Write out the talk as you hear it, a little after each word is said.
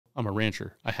I'm a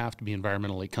rancher. I have to be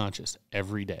environmentally conscious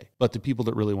every day. But the people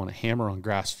that really want to hammer on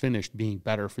grass finished being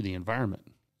better for the environment,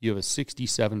 you have a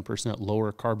 67%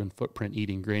 lower carbon footprint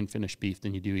eating grain finished beef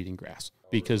than you do eating grass,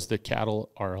 because the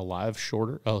cattle are alive a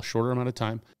shorter amount of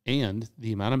time, and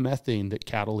the amount of methane that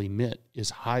cattle emit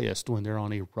is highest when they're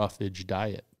on a roughage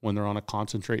diet. When they're on a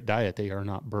concentrate diet, they are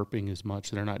not burping as much.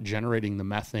 They're not generating the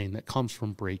methane that comes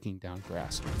from breaking down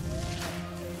grass.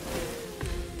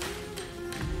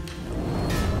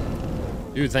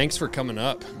 Dude, thanks for coming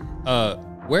up.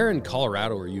 Where in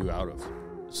Colorado are you out of?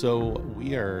 So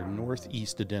we are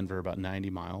northeast of Denver, about 90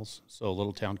 miles. So a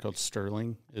little town called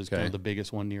Sterling is kind of the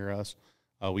biggest one near us.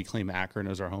 We claim Akron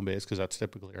as our home base because that's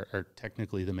typically or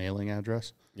technically the mailing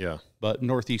address. Yeah. But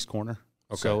northeast corner.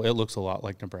 Okay. So it looks a lot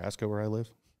like Nebraska where I live.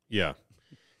 Yeah.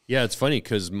 Yeah, it's funny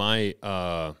because my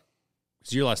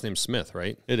your last name's Smith,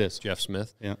 right? It is. Jeff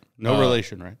Smith. Yeah. No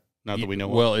relation, right? Not that we know.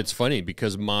 Well, it's funny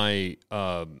because my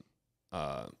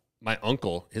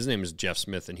uncle, his name is Jeff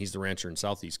Smith, and he's the rancher in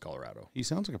southeast Colorado. He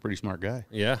sounds like a pretty smart guy.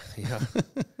 Yeah, yeah.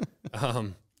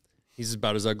 He's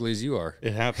about as ugly as you are.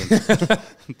 It happens.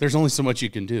 There's only so much you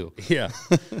can do. Yeah.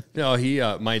 No,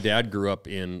 my dad grew up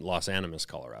in Los Animas,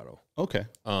 Colorado. Okay.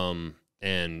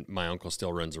 And my uncle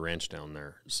still runs a ranch down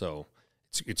there. So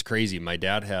it's crazy. My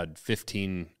dad had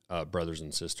 15 brothers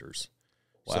and sisters.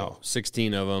 Wow. So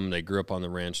 16 of them, they grew up on the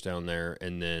ranch down there,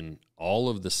 and then all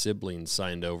of the siblings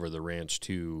signed over the ranch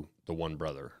to the one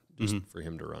brother just for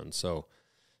him to run. So,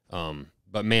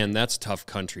 but man, that's tough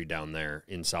country down there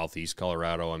in southeast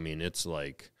Colorado. I mean, it's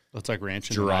like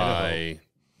ranching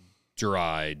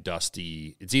dry,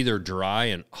 dusty. It's either dry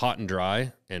and hot and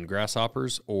dry and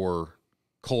grasshoppers, or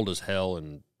cold as hell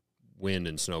and wind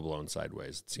and snow blowing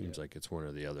sideways. It seems like it's one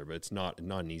or the other, but it's not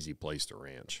an easy place to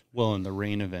ranch. Well, and the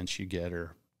rain events you get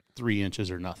are 3 inches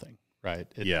or nothing, right?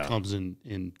 It comes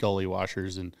in gully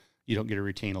washers, and you don't get to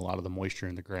retain a lot of the moisture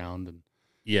in the ground. And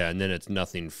and then it's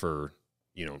nothing for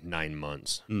 9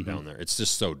 months down there. It's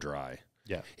just so dry.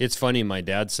 Yeah, it's funny. My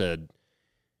dad said,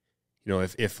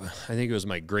 if I think it was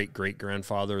my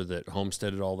great-great-grandfather that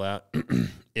homesteaded all that,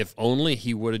 if only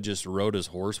he would have just rode his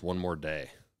horse one more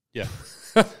day. Yeah.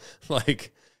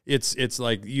 Like it's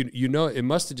like, it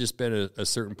must have just been a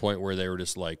certain point where they were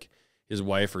just like, his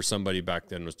wife or somebody back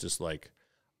then was just like,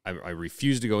 I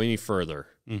refuse to go any further.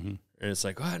 And it's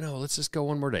like, oh no, let's just go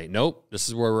one more day. Nope. This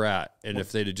is where we're at. And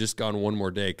if they'd have just gone one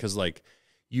more day, cause like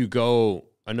you go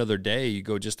another day, you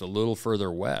go just a little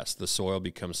further west, the soil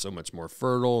becomes so much more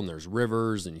fertile, and there's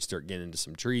rivers, and you start getting into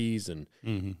some trees, and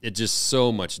it's just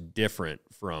so much different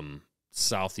from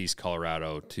southeast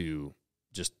Colorado to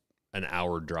just an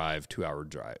hour drive, 2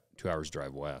 hours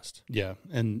drive west. Yeah.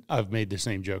 And I've made the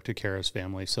same joke to Kara's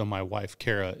family. So my wife,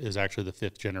 Kara, is actually the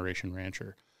 5th generation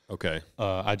rancher. Okay.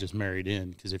 I just married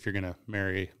in, because if you're going to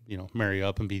marry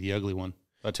up and be the ugly one,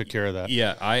 I took care of that.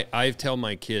 Yeah. I tell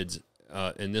my kids,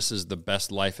 and this is the best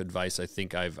life advice I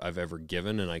think I've ever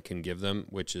given, and I can give them,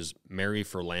 which is marry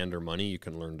for land or money you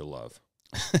can learn to love.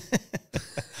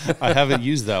 I haven't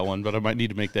used that one, but I might need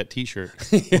to make that T-shirt.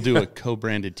 We'll do a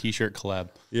co-branded T-shirt collab.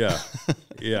 Yeah,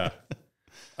 yeah.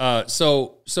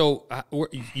 So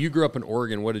you grew up in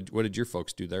Oregon. What did your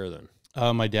folks do there then?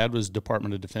 My dad was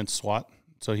Department of Defense SWAT,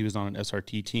 so he was on an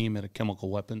SRT team at a chemical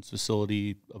weapons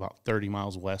facility about 30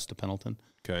 miles west of Pendleton.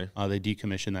 Okay. They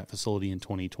decommissioned that facility in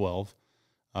 2012.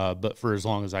 But for as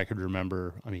long as I could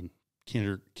remember, I mean,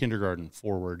 kindergarten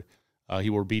forward, he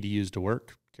wore BDUs to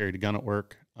work, carried a gun at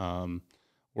work,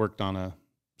 worked on a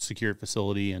secure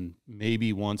facility, and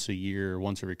maybe once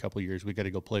every couple of years, we got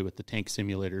to go play with the tank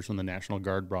simulators when the National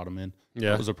Guard brought them in.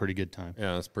 Yeah. That was a pretty good time.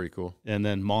 Yeah, that's pretty cool. And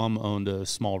then Mom owned a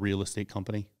small real estate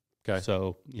company. Okay.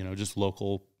 So, just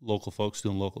local folks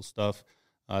doing local stuff.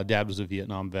 Dad was a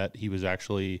Vietnam vet. He was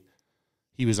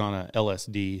on a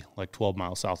LSD like 12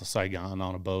 miles south of Saigon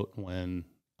on a boat when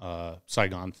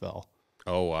Saigon fell.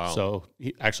 Oh, wow. So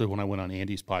actually, when I went on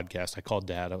Andy's podcast, I called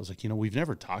Dad. I was like, we've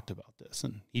never talked about this.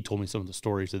 And he told me some of the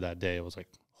stories of that day. I was like,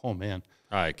 oh, man.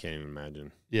 I can't even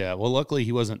imagine. Yeah. Well, luckily,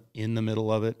 he wasn't in the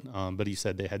middle of it. But he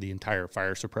said they had the entire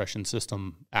fire suppression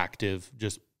system active,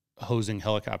 just hosing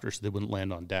helicopters so they wouldn't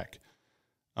land on deck,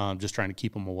 just trying to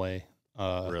keep them away.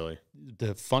 Really?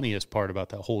 The funniest part about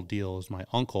that whole deal is my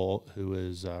uncle, who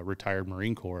is retired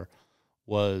Marine Corps,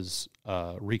 was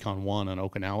Recon 1 on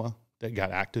Okinawa that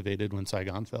got activated when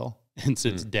Saigon fell. And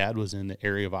since Dad was in the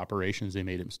area of operations, they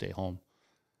made him stay home.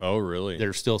 Oh, really?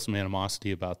 There's still some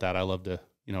animosity about that. I love to,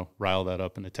 rile that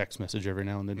up in a text message every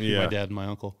now and then to my dad and my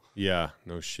uncle. Yeah,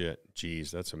 no shit. Jeez,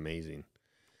 that's amazing.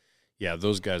 Yeah,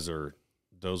 those were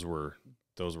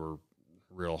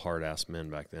real hard-ass men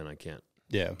back then. I can't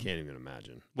Yeah. Can't even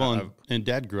imagine. Well, and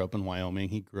Dad grew up in Wyoming.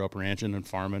 He grew up ranching and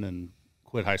farming and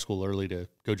quit high school early to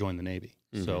go join the Navy.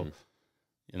 So,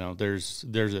 you know, there's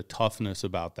a toughness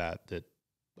about that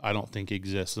I don't think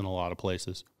exists in a lot of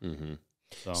places.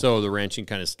 So the ranching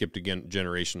kind of skipped a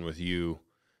generation with you,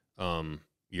 or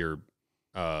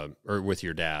with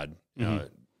your dad.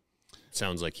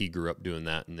 Sounds like he grew up doing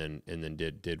that and then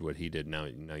did what he did.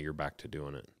 Now you're back to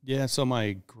doing it. Yeah. So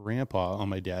my grandpa on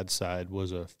my dad's side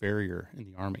was a farrier in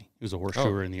the Army. He was a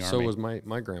horseshoer in the Army. So was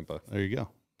my grandpa. There you go.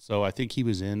 So I think he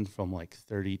was in from like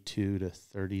 32 to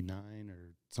 39 or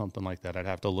something like that. I'd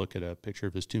have to look at a picture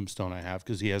of his tombstone I have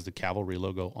because he has the cavalry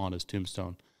logo on his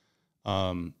tombstone.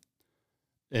 And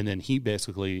then he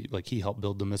basically, like, he helped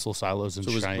build the missile silos in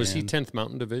Cheyenne. Was he 10th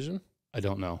Mountain Division? I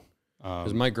don't know.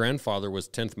 Because my grandfather was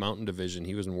 10th Mountain Division.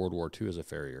 He was in World War II as a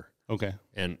farrier. Okay.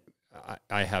 And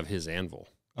I have his anvil.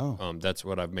 Oh. That's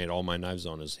what I've made all my knives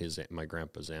on is my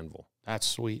grandpa's anvil. That's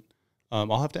sweet.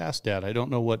 I'll have to ask Dad. I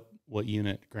don't know what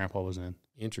unit Grandpa was in.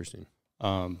 Interesting.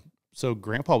 So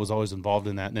Grandpa was always involved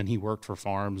in that, and then he worked for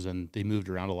farms, and they moved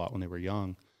around a lot when they were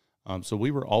young. So we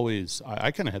were always,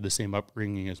 I kind of had the same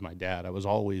upbringing as my dad. I was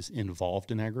always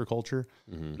involved in agriculture.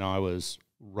 You know, I was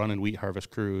running wheat harvest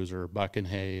crews or bucking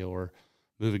hay or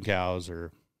moving cows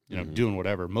or, you know, doing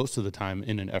whatever, most of the time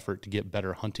in an effort to get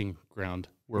better hunting ground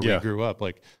where we grew up.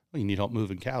 Like, oh, you need help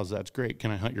moving cows. That's great. Can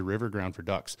I hunt your river ground for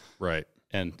ducks? Right.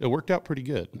 And it worked out pretty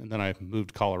good. And then I moved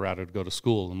to Colorado to go to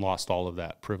school and lost all of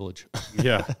that privilege.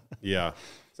 Yeah.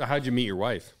 So how'd you meet your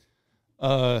wife?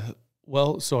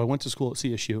 Well, so I went to school at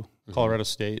CSU, Colorado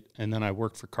State, and then I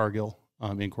worked for Cargill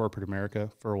in corporate America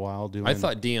for a while. I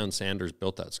thought Deion Sanders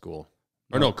built that school.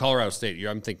 Or no, Colorado State.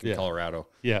 I'm thinking Colorado.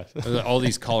 Yeah. All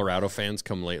these Colorado fans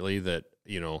come lately that,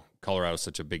 you know, Colorado's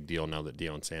such a big deal now that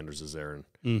Deion Sanders is there.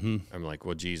 And I'm like,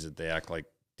 well, geez, they act like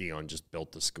Deion just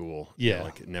built the school. Yeah. You know,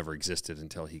 like it never existed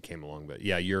until he came along. But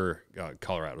yeah, you're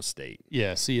Colorado State.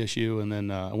 Yeah, CSU. And then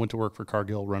I went to work for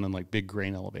Cargill running like big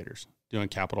grain elevators, doing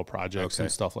capital projects and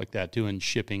stuff like that, doing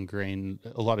shipping grain,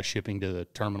 a lot of shipping to the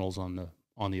terminals on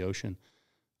the ocean.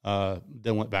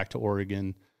 Then went back to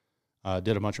Oregon,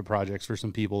 did a bunch of projects for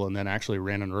some people, and then actually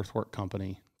ran an earthwork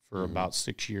company for about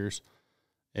 6 years.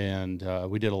 And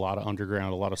we did a lot of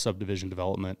underground, a lot of subdivision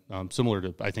development, similar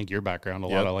to, I think, your background, a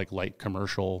lot of like light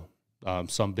commercial,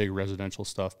 some big residential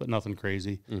stuff, but nothing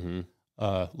crazy.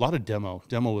 A lot of demo.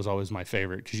 Demo was always my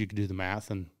favorite because you could do the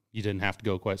math and you didn't have to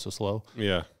go quite so slow.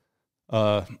 Yeah.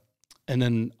 And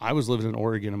then I was living in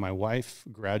Oregon, and my wife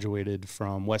graduated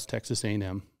from West Texas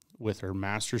A&M with her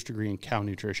master's degree in cow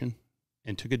nutrition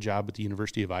and took a job at the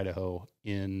University of Idaho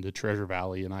in the Treasure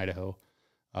Valley in Idaho,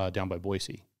 down by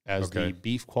Boise, as the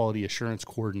beef quality assurance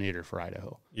coordinator for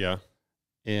Idaho. Yeah.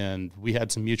 And we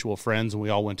had some mutual friends, and we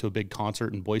all went to a big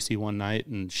concert in Boise one night,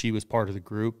 and she was part of the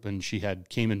group, and she had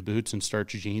Cayman boots and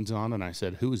starched jeans on, and I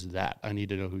said, who is that? I need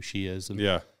to know who she is. And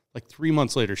like 3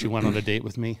 months later, she went on a date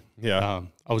with me. Yeah.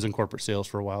 I was in corporate sales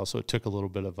for a while, so it took a little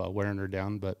bit of wearing her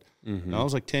down, but that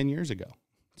was like 10 years ago.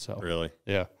 So really?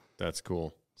 Yeah. That's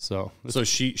cool. So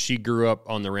she grew up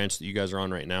on the ranch that you guys are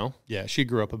on right now? Yeah, she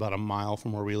grew up about a mile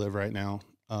from where we live right now.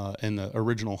 And the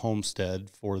original homestead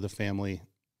for the family,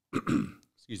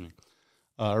 excuse me,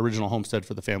 original homestead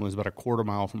for the family is about a quarter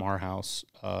mile from our house.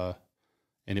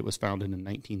 And it was founded in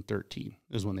 1913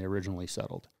 is when they originally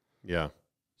settled. Yeah.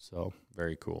 So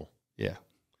very cool. Yeah.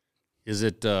 Is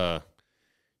it,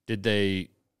 did they,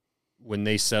 when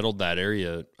they settled that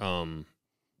area,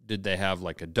 did they have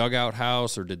like a dugout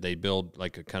house, or did they build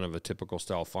like a kind of a typical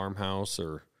style farmhouse?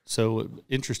 Or so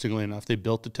interestingly enough, they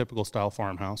built the typical style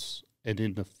farmhouse, and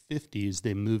in the 50s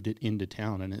they moved it into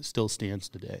town, and it still stands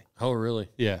today. Oh, really?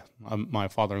 Yeah. My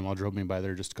father-in-law drove me by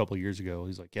there just a couple of years ago.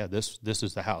 He's like, yeah, this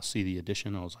is the house. See the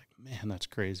addition? I was like, man, that's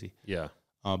crazy. Yeah.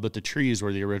 But the trees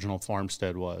where the original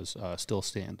farmstead was still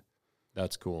stand.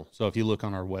 That's cool. So if you look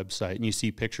on our website and you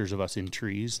see pictures of us in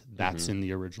trees, that's in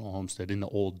the original homestead, in the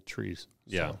old trees.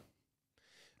 Yeah.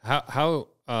 So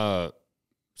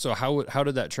how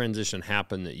did that transition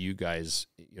happen that you guys,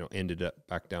 ended up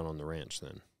back down on the ranch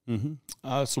then?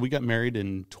 So we got married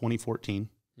in 2014.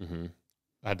 I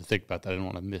had to think about that. I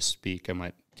didn't want to misspeak. I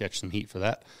might catch some heat for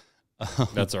that.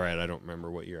 That's all right. I don't remember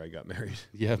what year I got married.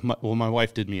 Yeah. My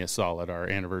wife did me a solid. Our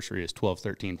anniversary is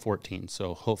 12/13/14.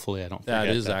 So hopefully I don't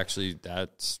forget that.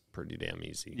 That's pretty damn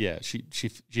easy. Yeah. She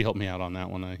helped me out on that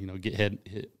one. Get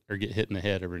hit in the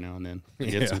head every now and then.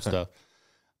 Get some stuff.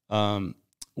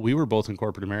 We were both in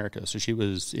corporate America. So she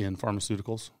was in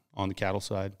pharmaceuticals on the cattle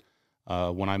side.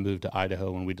 When I moved to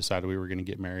Idaho and we decided we were going to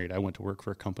get married, I went to work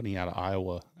for a company out of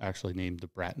Iowa, actually named the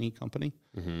Bratney Company.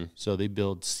 So they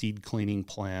build seed cleaning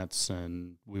plants,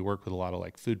 and we worked with a lot of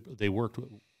like food. They worked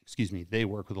they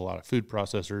work with a lot of food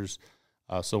processors.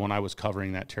 So when I was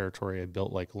covering that territory, I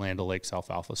built like Land O'Lakes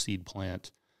alfalfa seed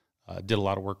plant. Did a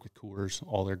lot of work with Coors,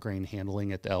 all their grain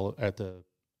handling at the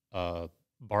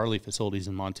barley facilities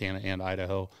in Montana and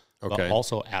Idaho, but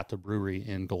also at the brewery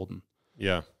in Golden.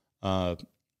 Yeah.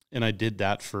 And I did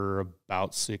that for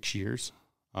about 6 years.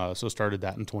 So started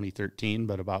that in 2013,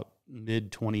 but about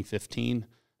mid-2015,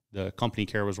 the company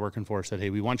Kara was working for said, hey,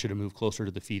 we want you to move closer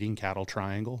to the feeding cattle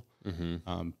triangle,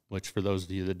 which for those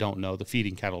of you that don't know, the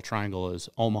feeding cattle triangle is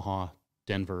Omaha,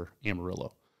 Denver,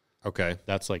 Amarillo. Okay.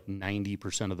 That's like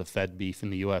 90% of the fed beef in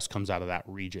the U.S. comes out of that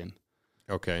region.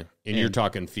 Okay. And you're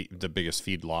talking the biggest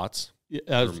feed lots?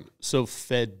 So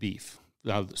fed beef.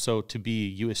 So to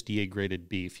be USDA graded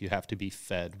beef, you have to be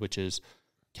fed, which is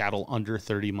cattle under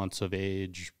 30 months of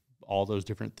age, all those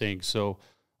different things. So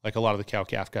like a lot of the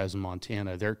cow-calf guys in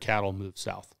Montana, their cattle move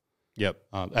south. Yep.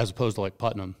 As opposed to like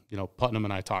Putnam. You know, Putnam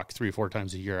and I talk 3 or 4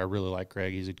 times a year. I really like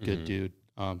Greg. He's a good dude.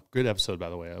 Good episode, by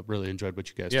the way. I really enjoyed what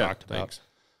you guys talked about.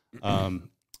 Thanks.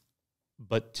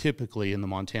 But typically in the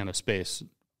Montana space,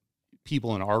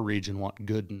 people in our region want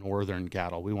good northern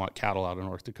cattle. We want cattle out of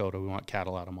North Dakota. We want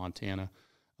cattle out of Montana.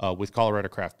 With Colorado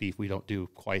Craft Beef, we don't do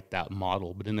quite that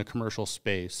model. But in the commercial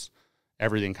space,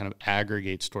 everything kind of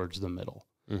aggregates towards the middle.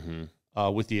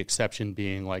 With the exception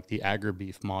being like the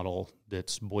agri-beef model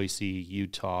that's Boise,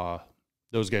 Utah.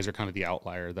 Those guys are kind of the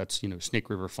outlier. That's, Snake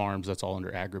River Farms. That's all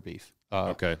under agri-beef.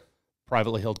 Okay.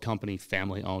 Privately held company,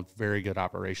 family-owned, very good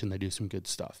operation. They do some good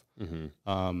stuff.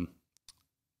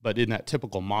 But in that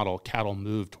typical model, cattle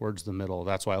move towards the middle.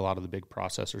 That's why a lot of the big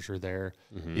processors are there.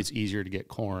 It's easier to get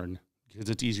corn because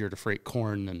it's easier to freight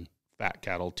corn than fat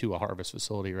cattle to a harvest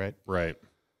facility, right? Right.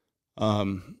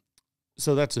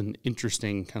 So that's an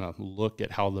interesting kind of look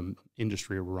at how the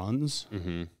industry runs.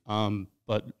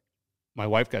 But my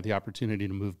wife got the opportunity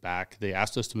to move back. They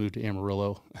asked us to move to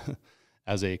Amarillo.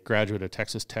 As a graduate of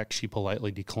Texas Tech, she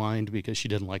politely declined because she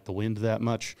didn't like the wind that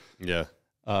much. Yeah.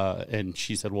 And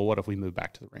she said, well, what if we move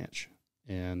back to the ranch?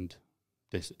 And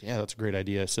they said, yeah, that's a great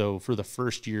idea. So for the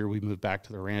first year we moved back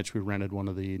to the ranch, we rented one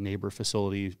of the neighbor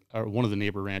facilities, or one of the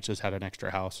neighbor ranches had an extra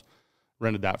house,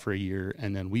 rented that for a year.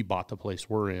 And then we bought the place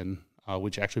we're in,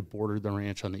 which actually bordered the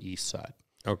ranch on the east side.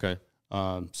 Okay.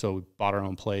 So we bought our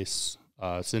own place.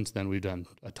 Since then, we've done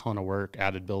a ton of work,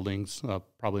 added buildings,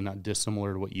 probably not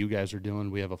dissimilar to what you guys are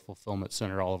doing. We have a fulfillment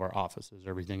center, all of our offices,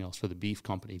 everything else for the beef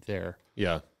company there.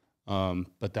 Yeah.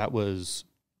 But that was,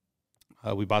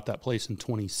 we bought that place in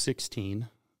 2016,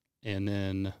 and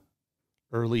then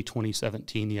early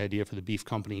 2017, the idea for the beef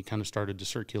company kind of started to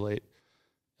circulate.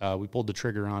 We pulled the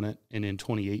trigger on it, and in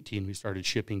 2018, we started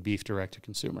shipping beef direct to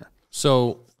consumer.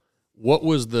 So what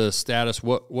was the status?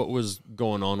 What was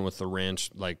going on with the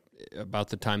ranch, like, about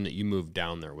the time that you moved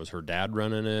down there? Was her dad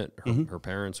running it? Her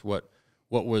parents? What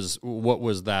was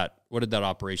that? What did that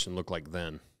operation look like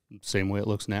then? Same way it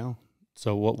looks now.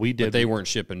 So what we did, but they weren't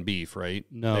shipping beef, right?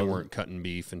 No, they weren't cutting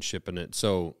beef and shipping it.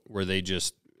 So were they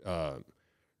just kind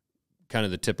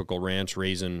of the typical ranch,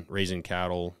 raising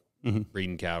cattle,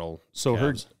 breeding cattle? So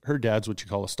her dad's what you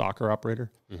call a stocker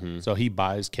operator. So he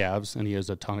buys calves and he has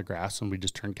a ton of grass, and we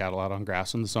just turn cattle out on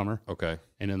grass in the summer. Okay.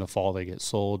 And in the fall they get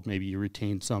sold. Maybe you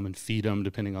retain some and feed them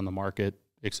depending on the market,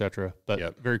 etc.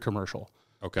 But very commercial.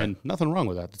 Okay. And nothing wrong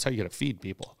with that. That's how you got to feed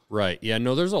people. Right. Yeah.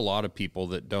 No, there's a lot of people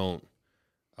that don't,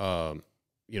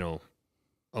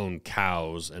 own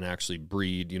cows and actually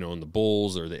breed, in the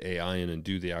bulls or the AIN and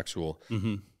do the actual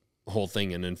whole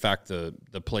thing. And in fact, the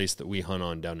place that we hunt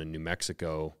on down in New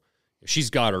Mexico, she's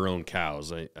got her own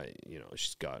cows.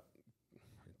 She's got,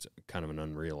 it's kind of an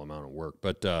unreal amount of work,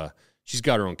 but she's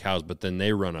got her own cows. But then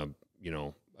they run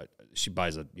she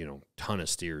buys a ton of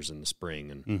steers in the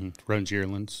spring and runs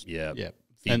yearlings. Yeah.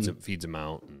 Feeds them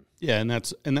out. And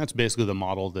that's basically the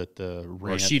model that the ranch.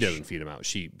 Well, she doesn't feed them out.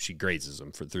 She grazes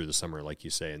them through the summer, like you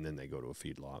say, and then they go to a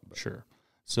feedlot. Sure.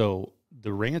 So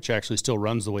the ranch actually still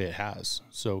runs the way it has.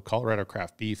 So Colorado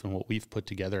Craft Beef and what we've put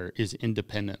together is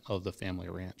independent of the family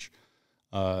ranch.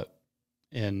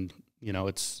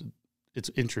 It's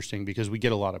interesting because we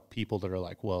get a lot of people that are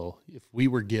like, well, if we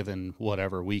were given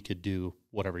whatever, we could do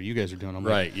whatever you guys are doing. I'm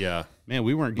right, like, yeah. Man,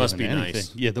 we weren't must given be anything.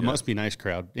 Nice. Yeah, the Must Be Nice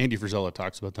crowd. Andy Frisella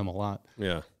talks about them a lot.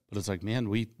 Yeah. But it's like, man,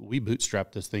 we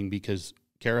bootstrapped this thing because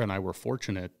Kara and I were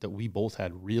fortunate that we both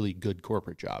had really good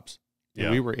corporate jobs. And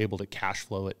we were able to cash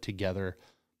flow it together,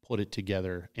 put it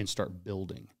together, and start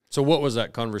building. So what was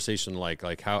that conversation like?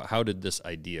 Like, how did this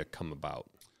idea come about?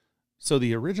 So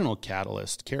the original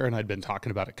catalyst, Kara and I had been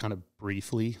talking about it kind of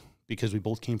briefly because we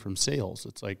both came from sales.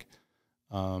 It's like,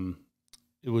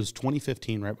 it was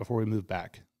 2015, right before we moved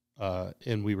back.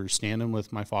 And we were standing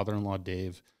with my father-in-law,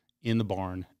 Dave, in the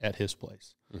barn at his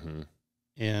place. Mm-hmm.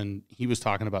 And he was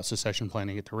talking about succession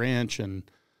planning at the ranch, and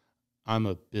I'm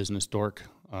a business dork.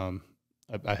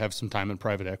 I have some time in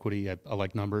private equity. I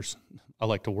like numbers. I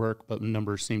like to work, but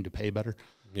numbers seem to pay better.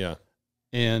 Yeah.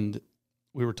 And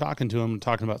we were talking to him,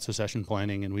 talking about succession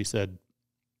planning, and we said,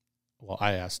 well,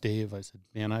 I asked Dave, I said,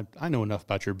 man, I know enough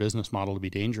about your business model to be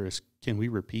dangerous. Can we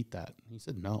repeat that? He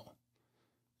said, no.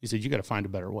 He said, you got to find a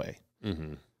better way.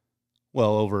 Mm-hmm.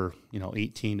 Well, over,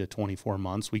 18 to 24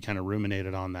 months, we kind of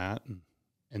ruminated on that.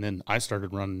 And then I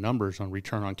started running numbers on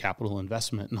return on capital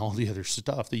investment and all the other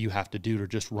stuff that you have to do to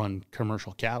just run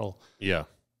commercial cattle. Yeah.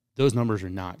 Those numbers are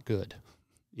not good.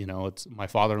 It's my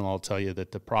father-in-law will tell you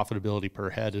that the profitability per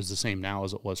head is the same now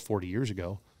as it was 40 years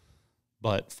ago.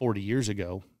 But 40 years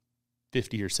ago,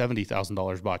 $50,000 or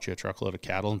 $70,000 bought you a truckload of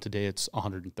cattle, and today it's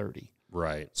 130.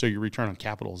 Right. So your return on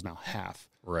capital is now half.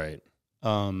 Right.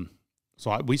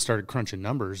 So we started crunching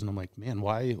numbers, and I'm like, man,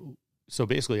 why? So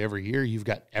basically every year you've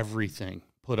got everything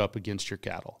put up against your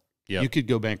cattle. Yep. You could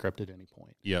go bankrupt at any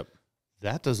point. Yep.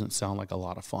 That doesn't sound like a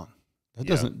lot of fun.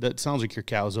 Yeah. That sounds like your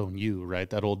cows own you, right?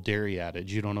 That old dairy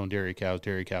adage, you don't own dairy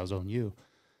cows own you.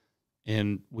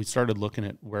 And we started looking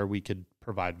at where we could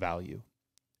provide value.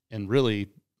 And really,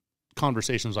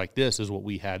 conversations like this is what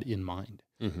we had in mind.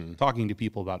 Mm-hmm. Talking to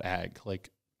people about ag. Like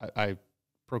I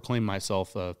proclaim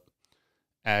myself a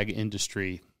ag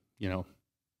industry,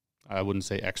 I wouldn't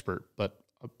say expert, but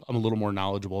I'm a little more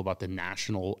knowledgeable about the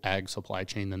national ag supply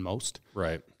chain than most.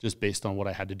 Right. Just based on what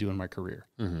I had to do in my career.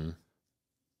 Mm-hmm.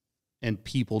 And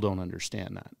people don't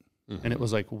understand that. Mm-hmm. And it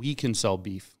was like, we can sell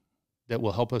beef that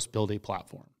will help us build a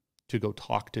platform to go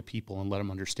talk to people and let them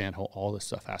understand how all this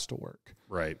stuff has to work.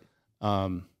 Right.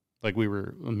 Like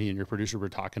me and your producer were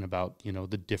talking about,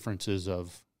 the differences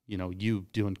of, you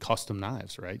doing custom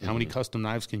knives, right? Mm-hmm. How many custom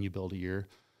knives can you build a year?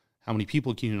 How many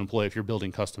people can you employ if you're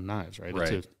building custom knives, right?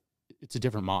 Right. It's a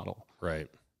different model. Right.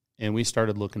 And we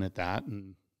started looking at that,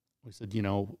 and we said,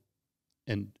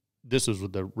 and this was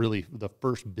the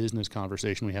first business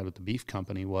conversation we had with the beef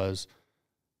company was,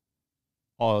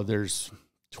 there's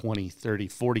 20, 30,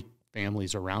 40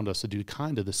 families around us that do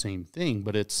kind of the same thing,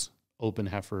 but it's open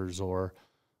heifers or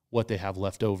what they have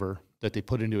left over that they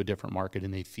put into a different market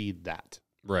and they feed that.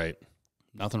 Right.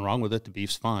 Nothing wrong with it. The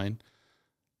beef's fine,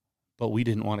 but we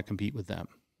didn't want to compete with them.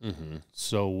 Mm-hmm.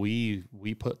 So we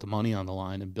put the money on the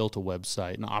line and built a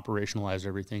website and operationalized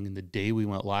everything. And the day we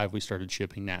went live, we started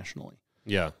shipping nationally.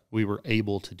 Yeah. We were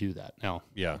able to do that. Now,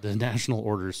 yeah, the national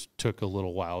orders took a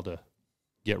little while to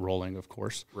get rolling, of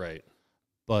course. Right.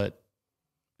 But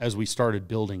as we started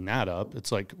building that up,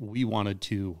 it's like we wanted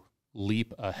to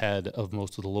leap ahead of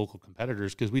most of the local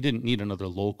competitors because we didn't need another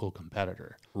local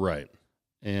competitor. Right.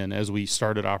 And as we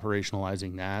started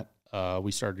operationalizing that,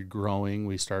 we started growing.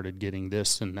 We started getting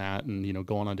this and that and,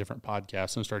 going on different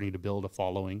podcasts and starting to build a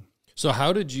following. So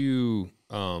how did you,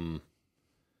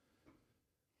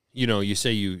 you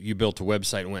say you built a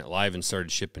website and went live and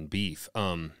started shipping beef.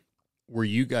 Were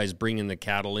you guys bringing the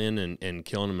cattle in and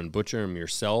killing them and butchering them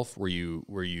yourself? Were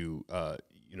you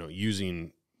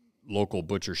using local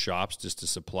butcher shops just to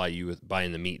supply you with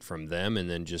buying the meat from them and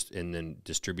then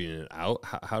distributing it out?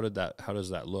 How does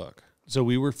that look? So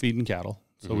we were feeding cattle.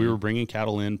 So we were bringing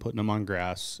cattle in, putting them on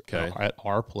grass at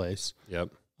our place. Yep.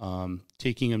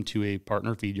 Taking them to a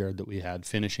partner feed yard that we had,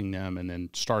 finishing them, and then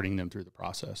starting them through the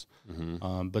process.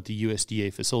 Mm-hmm. But the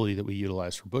USDA facility that we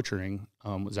utilized for butchering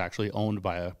was actually owned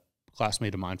by a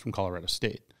classmate of mine from Colorado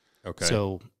State. Okay.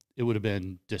 So it would have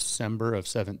been December of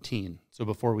 2017. So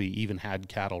before we even had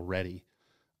cattle ready,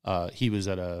 he was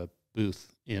at a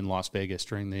booth in Las Vegas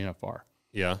during the NFR.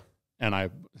 Yeah.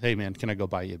 And hey man, can I go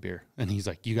buy you a beer? And he's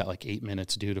like, you got like 8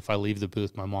 minutes, dude. If I leave the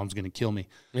booth, my mom's going to kill me.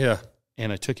 Yeah.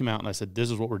 And I took him out and I said, this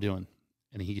is what we're doing.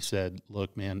 And he said,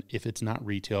 look, man, if it's not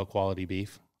retail quality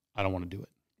beef, I don't want to do it.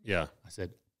 Yeah. I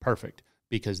said, perfect,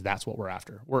 because that's what we're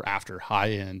after. We're after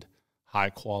high end, high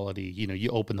quality.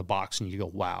 You open the box and you go,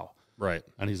 wow. Right.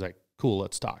 And he's like, cool,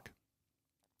 let's talk.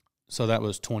 So that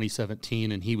was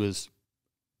 2017. And he was,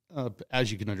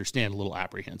 as you can understand, a little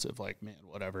apprehensive, like, man,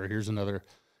 whatever,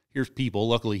 here's people.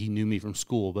 Luckily, he knew me from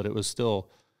school, but it was still,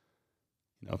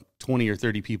 20 or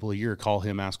 30 people a year call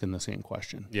him asking the same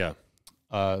question. Yeah.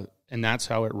 And that's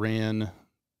how it ran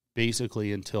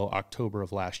basically until October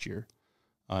of last year.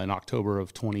 In October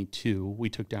of 22, we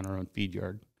took down our own feed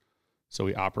yard. So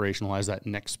we operationalized that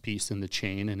next piece in the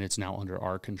chain, and it's now under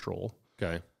our control.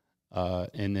 Okay.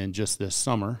 And then just this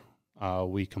summer,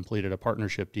 we completed a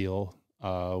partnership deal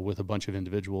with a bunch of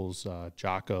individuals,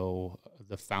 Jocko,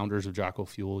 the founders of Jocko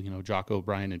Fuel, Jocko,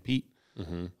 Brian, and Pete.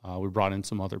 We brought in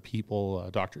some other people,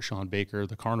 Dr. Sean Baker,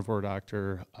 the carnivore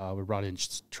doctor. We brought in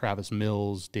Travis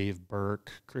Mills, Dave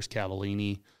Burke, Chris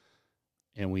Cavallini,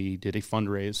 and we did a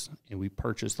fundraise, and we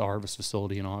purchased the harvest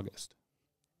facility in August.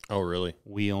 Oh, really?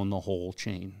 We own the whole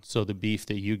chain. So the beef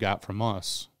that you got from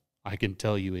us, I can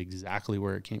tell you exactly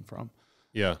where it came from.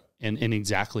 Yeah. And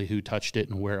exactly who touched it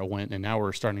and where it went. And now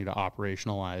we're starting to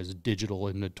operationalize digital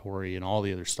inventory and all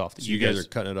the other stuff. That so you guys are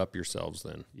cutting it up yourselves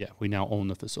then? Yeah, we now own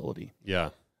the facility. Yeah.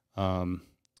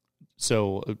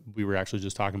 So we were actually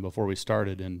just talking before we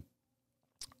started. And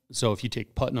so if you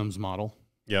take Putnam's model,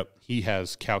 yep, he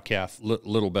has cow-calf.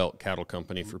 Little Belt Cattle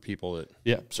Company for people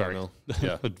that sorry. don't know.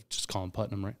 Yeah. Just call him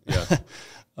Putnam, right?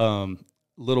 Yeah.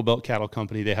 Little Belt Cattle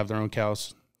Company, they have their own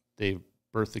cows. They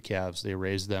birth the calves, they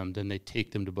raise them, then they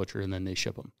take them to butcher, and then they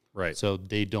ship them. Right. So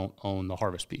they don't own the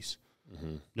harvest piece.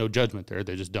 No judgment there.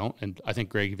 They just don't. And I think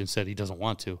Greg even said he doesn't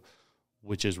want to,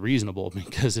 which is reasonable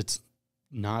because it's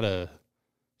not a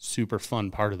super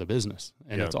fun part of the business.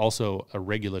 And it's also a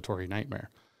regulatory nightmare.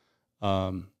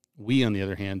 We, on the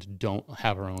other hand, don't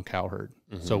have our own cow herd.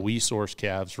 So we source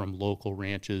calves from local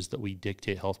ranches that we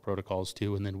dictate health protocols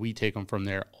to, and then we take them from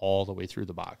there all the way through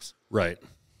the box. Right.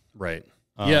 Right.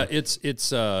 Yeah, it's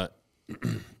it's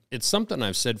something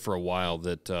I've said for a while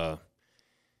that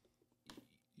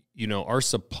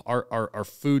our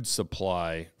food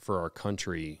supply for our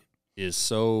country is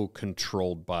so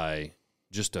controlled by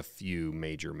just a few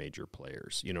major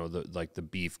players. You know, the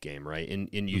beef game, right? And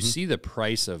you see the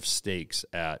price of steaks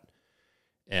at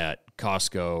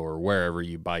Costco or wherever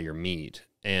you buy your meat,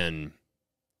 and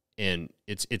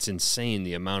it's insane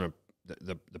the amount of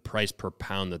the price per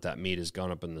pound that meat has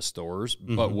gone up in the stores.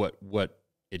 But what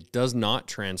it does not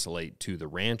translate to the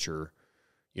rancher,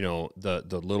 you know,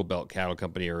 the Little Belt Cattle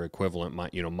Company or equivalent,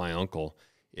 my uncle,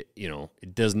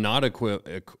 it does not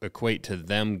equate to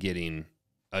them getting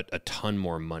a ton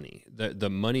more money. The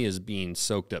money is being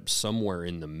soaked up somewhere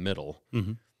in the middle.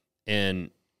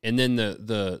 And then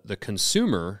the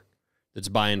consumer that's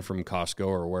buying from Costco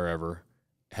or wherever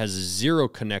has zero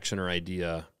connection or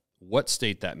idea what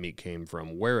state that meat came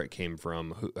from, where it came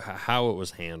from, how it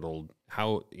was handled,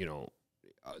 how,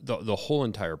 the whole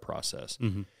entire process.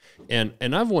 And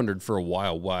I've wondered for a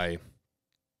while why,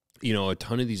 a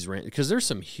ton of these ranches, because there's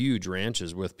some huge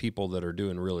ranches with people that are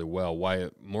doing really well,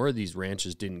 why more of these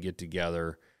ranches didn't get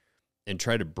together and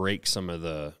try to break some of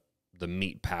the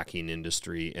meat packing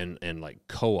industry and like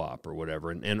co-op or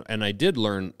whatever. And I did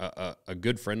learn a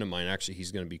good friend of mine, actually,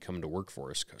 he's going to be coming to work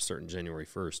for us starting January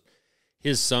 1st.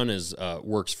 His son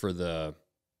works for the,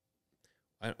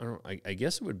 I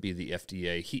guess it would be the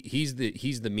FDA.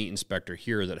 He's the meat inspector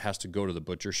here that has to go to the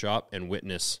butcher shop and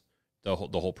witness the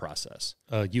whole process.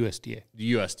 USDA.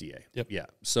 The USDA. Yep. Yeah.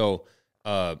 So,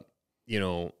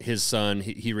 his son,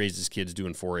 he raised his kids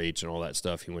doing 4-H and all that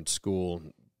stuff. He went to school,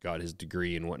 got his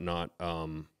degree and whatnot.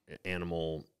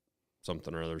 Animal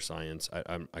something or other science.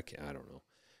 I don't know.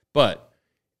 But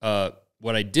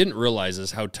what I didn't realize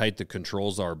is how tight the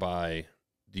controls are by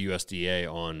the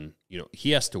USDA on,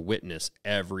 he has to witness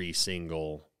every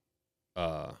single,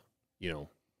 cow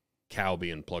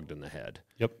being plugged in the head.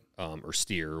 Yep. Or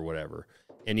steer or whatever.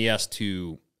 And he has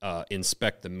to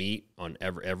inspect the meat on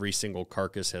every single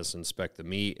carcass, has to inspect the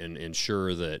meat and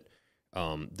ensure that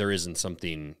there isn't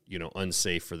something,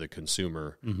 unsafe for the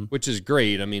consumer, which is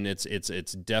great. I mean,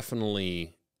 it's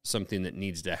definitely something that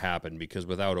needs to happen because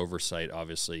without oversight,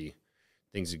 obviously,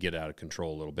 things would get out of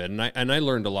control a little bit. And I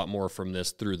learned a lot more from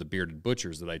this through the Bearded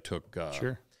Butchers that I took.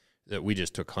 Sure. That we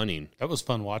just took hunting. That was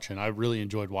fun watching. I really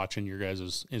enjoyed watching your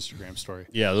guys' Instagram story.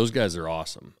 Yeah, those guys are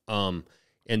awesome.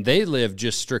 And they live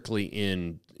just strictly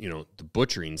in, the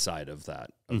butchering side of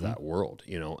that world,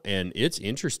 and it's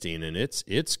interesting and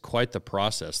it's quite the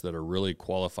process that a really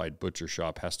qualified butcher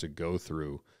shop has to go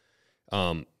through.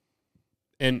 And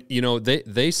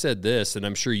they said this, and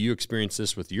I'm sure you experienced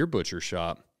this with your butcher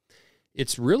shop.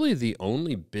 It's really the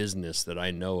only business that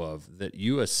I know of that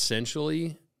you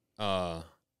essentially,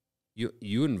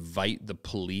 you invite the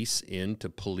police in to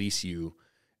police you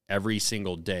every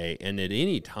single day. And at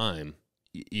any time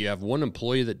you have one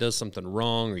employee that does something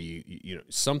wrong or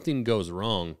something goes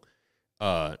wrong,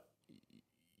 it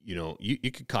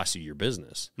could cost you your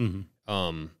business. He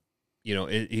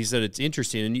said it's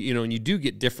interesting and you do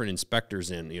get different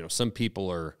inspectors in, some people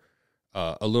are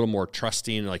a little more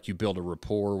trusting, like you build a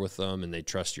rapport with them and they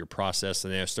trust your process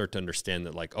and they start to understand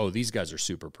that like, oh, these guys are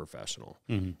super professional.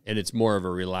 And it's more of a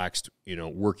relaxed,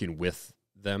 working with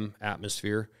them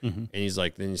atmosphere. And he's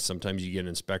like, then sometimes you get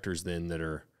inspectors then that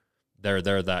are,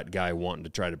 they're that guy wanting to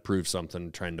try to prove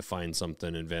something, trying to find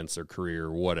something, advance their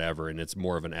career, whatever. And it's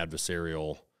more of an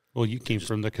adversarial Well, you came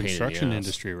from the construction ass.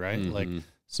 industry, right? Mm-hmm. Like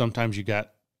sometimes you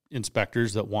got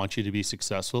inspectors that want you to be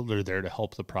successful. They're there to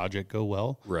help the project go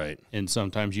well. Right. And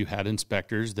sometimes you had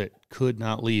inspectors that could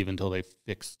not leave until they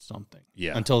fixed something.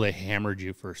 Yeah. Until they hammered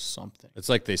you for something. It's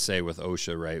like they say with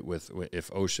OSHA, right? If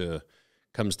OSHA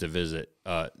comes to visit,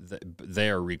 they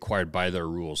are required by their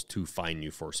rules to fine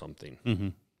you for something. Mm-hmm.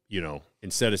 You know,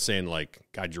 instead of saying like,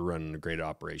 God, you're running a great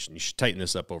operation. You should tighten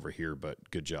this up over here,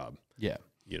 but good job. Yeah.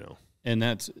 You know. And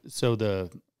that's so the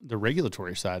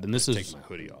regulatory side, and this is take my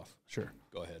hoodie off. Sure.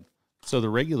 Go ahead. So the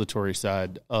regulatory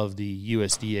side of the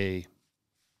USDA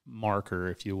marker,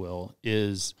 if you will,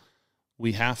 is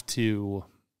you have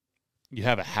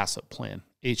a HACCP plan.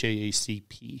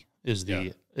 HACCP is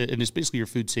and it's basically your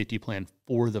food safety plan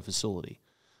for the facility.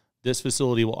 This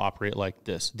facility will operate like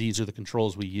this. These are the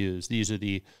controls we use. These are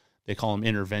they call them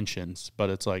interventions, but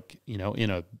it's like, you know, in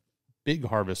a big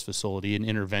harvest facility, an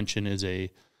intervention is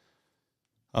a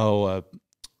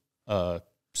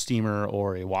steamer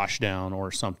or a washdown or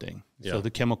something. Yeah. So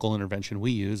the chemical intervention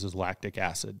we use is lactic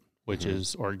acid, which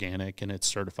is organic and it's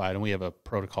certified, and we have a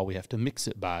protocol we have to mix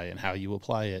it by and how you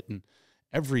apply it, and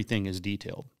everything is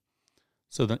detailed.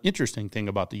 So the interesting thing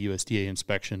about the USDA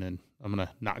inspection, and I'm going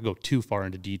to not go too far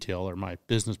into detail, or my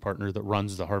business partner that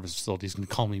runs the harvest facility is going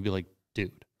to call me and be like,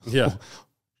 dude,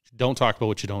 don't talk about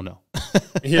what you don't know.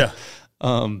 Yeah.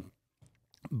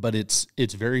 But it's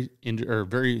very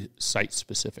very site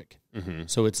specific. Mm-hmm.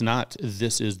 So it's not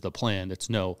this is the plan. It's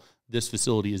no, this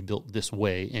facility is built this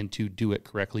way, and to do it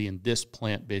correctly in this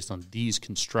plant based on these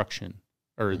construction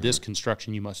or this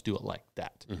construction, you must do it like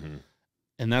that. Mm-hmm.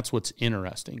 And that's what's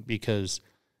interesting because,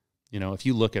 you know, if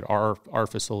you look at our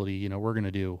facility, you know, we're going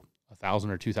to do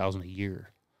 1,000 or 2,000 a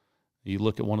year. You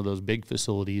look at one of those big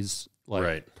facilities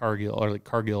like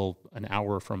Cargill, an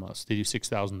hour from us, they do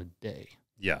 6,000 a day.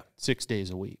 Yeah. 6 days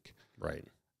a week. Right.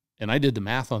 And I did the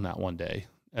math on that one day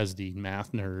as the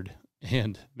math nerd.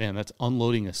 And man, that's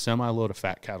unloading a semi-load of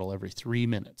fat cattle every 3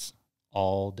 minutes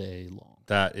all day long.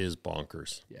 That is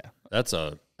bonkers. Yeah. That's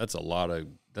a lot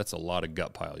of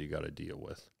gut pile you got to deal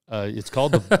with. It's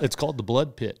called the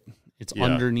blood pit. It's Yeah.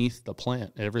 underneath the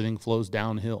plant. Everything flows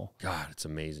downhill. God, it's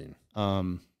amazing.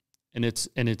 And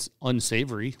it's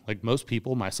unsavory. Like most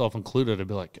people, myself included, I'd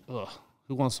be like, ugh,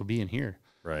 who wants to be in here?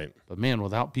 Right. But man,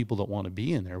 without people that want to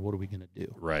be in there, what are we going to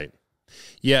do? Right.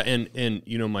 Yeah, and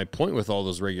you know, my point with all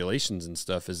those regulations and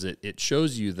stuff is that it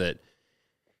shows you that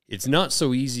it's not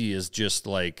so easy as just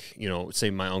like, you know, say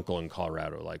my uncle in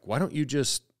Colorado, like, why don't you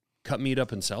just cut meat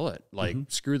up and sell it? Like,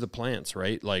 screw the plants,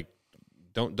 right? Like,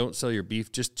 don't sell your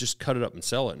beef, just cut it up and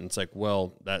sell it. And it's like,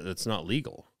 well, that's not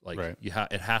legal. Like, right.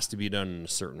 It has to be done in a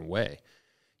certain way.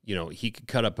 You know, he could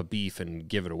cut up a beef and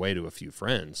give it away to a few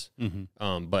friends,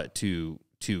 but to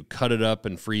cut it up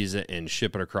and freeze it and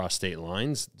ship it across state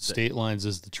lines. State lines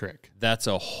is the trick. That's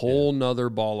a whole nother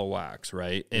ball of wax,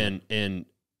 right? Yeah.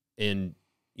 And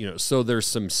you know, so there's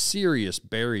some serious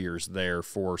barriers there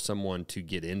for someone to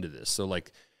get into this. So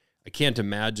like, I can't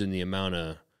imagine the amount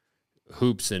of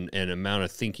hoops and amount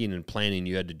of thinking and planning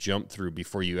you had to jump through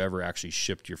before you ever actually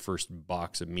shipped your first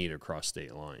box of meat across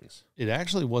state lines. It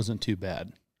actually wasn't too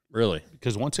bad. Really?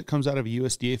 Because once it comes out of a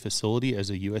USDA facility as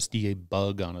a USDA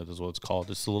bug on it is what it's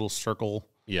called. It's a little circle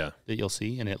that you'll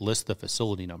see, and it lists the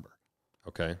facility number.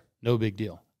 Okay. No big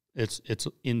deal. It's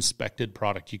inspected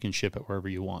product. You can ship it wherever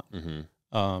you want.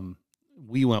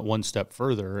 We went one step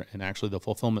further, and actually the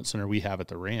fulfillment center we have at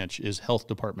the ranch is health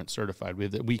department certified.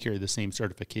 We carry the same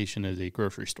certification as a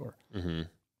grocery store.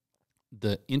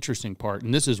 The interesting part,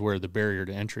 and this is where the barrier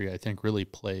to entry I think really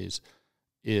plays,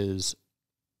 is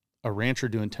a rancher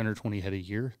doing 10 or 20 head a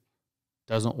year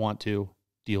doesn't want to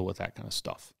deal with that kind of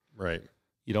stuff. Right.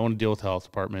 You don't want to deal with the health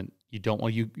department. You don't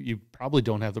want, you probably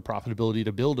don't have the profitability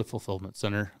to build a fulfillment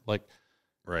center. Like,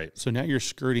 right. So now you're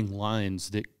skirting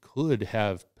lines that could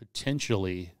have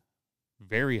potentially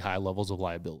very high levels of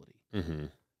liability.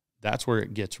 That's where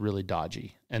it gets really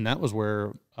dodgy. And that was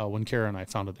where, when Kara and I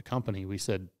founded the company, we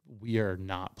said, we are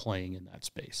not playing in that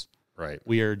space. Right.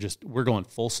 We're going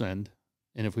full send.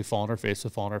 And if we fall on our face, we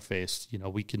fall on our face. You know,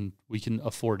 we can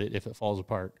afford it if it falls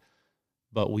apart.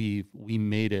 But we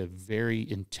made a very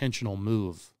intentional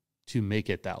move to make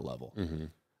it that level.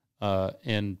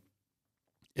 And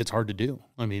it's hard to do.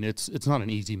 I mean, it's not an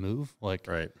easy move. Like,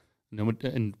 right.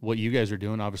 And what you guys are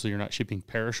doing, obviously, you're not shipping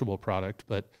perishable product,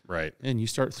 but right. And you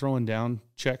start throwing down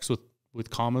checks with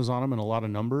commas on them and a lot of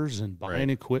numbers and buying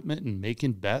equipment and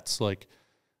making bets. Like,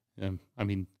 I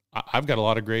mean, I've got a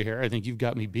lot of gray hair. I think you've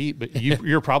got me beat, but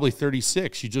you're probably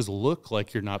 36. You just look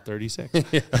like you're not 36.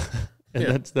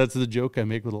 And that's the joke I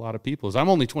make with a lot of people is I'm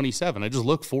only 27. I just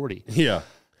look 40. Yeah.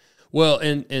 Well,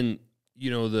 and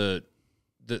you know,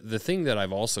 the thing that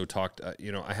I've also talked,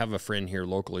 I have a friend here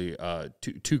locally,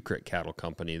 Two Creek Cattle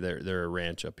Company. They're a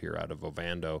ranch up here out of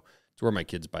Ovando. It's where my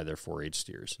kids buy their 4-H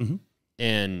steers. Mm-hmm.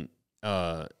 And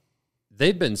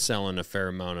they've been selling a fair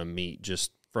amount of meat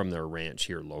just from their ranch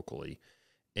here locally.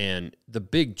 And the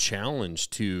big challenge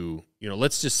to,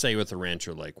 let's just say with a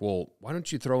rancher, like, well, why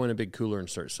don't you throw in a big cooler and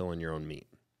start selling your own meat?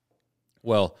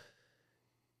 Well,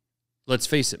 let's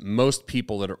face it, most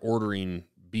people that are ordering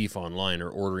beef online are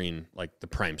ordering like the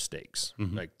prime steaks,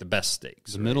 mm-hmm. like the best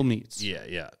steaks. The middle meats. Yeah,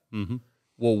 yeah. Mm-hmm.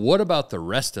 Well, what about the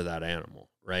rest of that animal,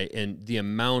 right? And the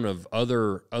amount of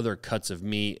other cuts of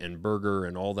meat and burger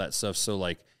and all that stuff. So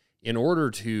like in order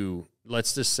to,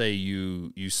 let's just say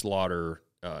you slaughter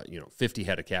 50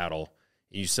 head of cattle,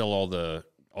 and you sell all the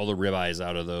ribeyes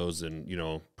out of those, and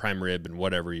prime rib and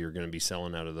whatever you're going to be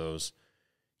selling out of those,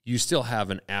 you still have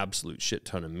an absolute shit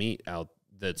ton of meat out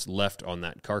that's left on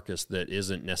that carcass that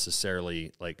isn't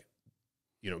necessarily like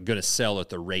going to sell at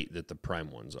the rate that the prime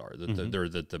ones are,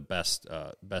 that the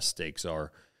best steaks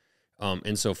are,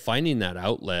 and so finding that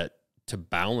outlet to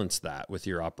balance that with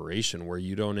your operation, where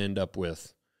you don't end up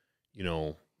with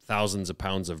thousands of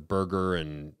pounds of burger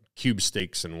and cube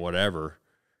steaks and whatever.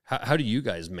 How do you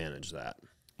guys manage that?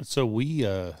 So we,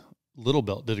 Little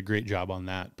Belt did a great job on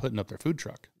that, putting up their food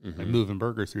truck, mm-hmm. and moving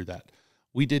burger through that.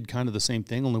 We did kind of the same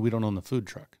thing, only we don't own the food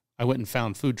truck. I went and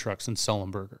found food trucks and sell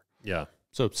them burger. Yeah.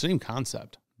 So same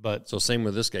concept, but so same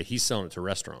with this guy. He's selling it to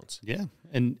restaurants. Yeah,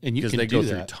 and you because can they do go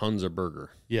through that. Tons of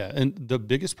burger. Yeah, and the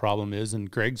biggest problem is, and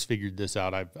Greg's figured this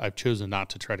out. I've chosen not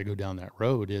to try to go down that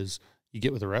road. Is you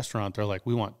get with a restaurant, they're like,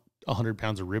 we want 100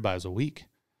 pounds of ribeyes a week.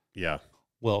 Yeah.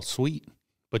 Well, sweet.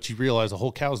 But you realize a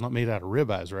whole cow's not made out of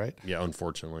ribeyes, right? Yeah,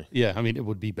 unfortunately. Yeah, I mean, it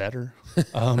would be better.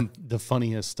 The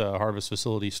funniest harvest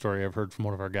facility story I've heard from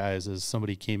one of our guys is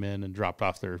somebody came in and dropped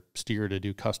off their steer to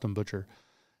do custom butcher.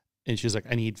 And she's like,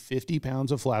 I need 50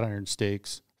 pounds of flat iron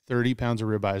steaks, 30 pounds of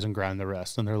ribeyes, and grind the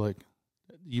rest. And they're like,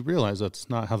 you realize that's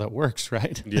not how that works,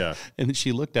 right? Yeah. And then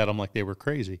she looked at them like they were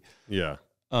crazy. Yeah.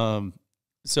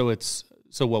 So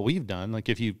what we've done, like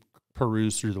if you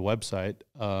peruse through the website,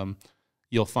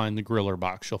 you'll find the griller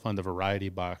box, you'll find the variety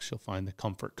box, you'll find the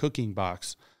comfort cooking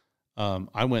box.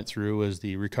 I went through as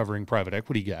the recovering private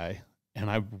equity guy, and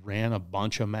I ran a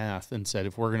bunch of math and said,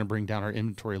 if we're going to bring down our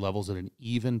inventory levels at an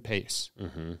even pace,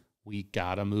 mm-hmm. we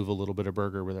got to move a little bit of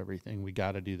burger with everything. We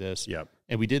got to do this. Yep.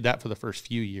 And we did that for the first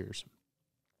few years.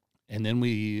 And then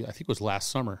I think it was last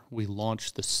summer, we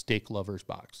launched the Steak Lovers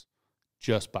box,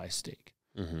 just by steak.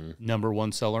 Mm-hmm. Number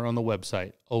one seller on the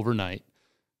website overnight.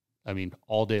 I mean,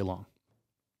 all day long.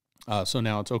 So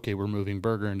now it's okay. We're moving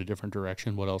burger in a different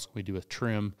direction. What else can we do with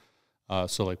trim?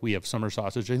 So like we have summer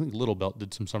sausage. I think Little Belt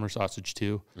did some summer sausage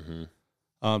too.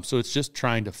 Mm-hmm. So it's just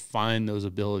trying to find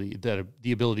the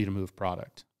ability to move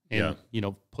product and,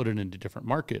 put it into a different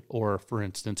market. Or for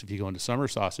instance, if you go into summer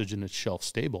sausage and it's shelf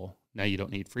stable, now you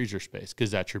don't need freezer space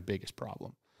because that's your biggest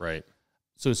problem. Right.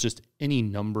 So it's just any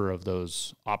number of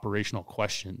those operational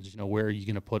questions, where are you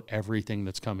going to put everything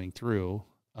that's coming through?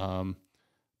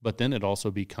 But then it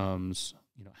also becomes,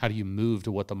 how do you move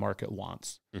to what the market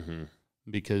wants? Mm-hmm.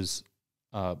 Because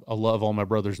I love all my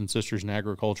brothers and sisters in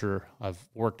agriculture. I've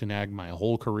worked in ag my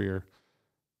whole career.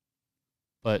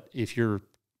 But if you're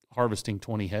harvesting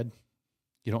 20 head,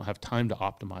 you don't have time to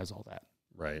optimize all that.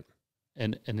 Right.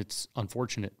 And it's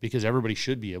unfortunate because everybody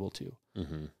should be able to.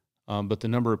 Mm-hmm. But the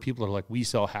number of people that are like, we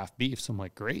sell half beef. So I'm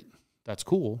like, great, that's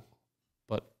cool.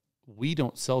 But we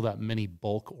don't sell that many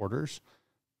bulk orders.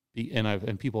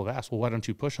 And people have asked, well, why don't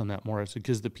you push on that more? I said,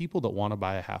 because the people that want to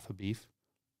buy a half a beef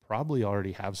probably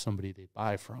already have somebody they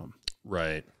buy from.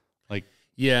 Right. Like,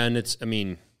 yeah. And it's, I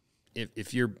mean,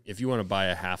 if you want to buy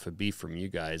a half a beef from you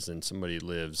guys and somebody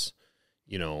lives,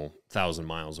 1,000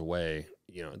 miles away,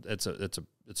 it's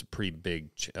a pretty big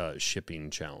shipping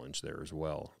challenge there as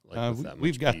well. Like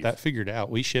we've got beef. That figured out.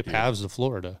 We ship halves to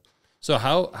Florida. So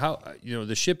how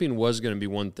the shipping was going to be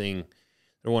one thing.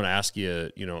 I want to ask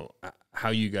you, how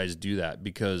you guys do that,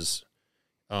 because,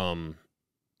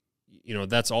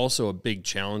 that's also a big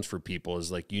challenge for people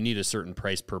is like, you need a certain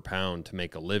price per pound to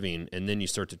make a living. And then you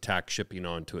start to tack shipping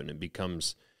onto it and it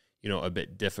becomes, a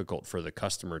bit difficult for the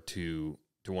customer to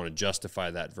want to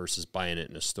justify that versus buying it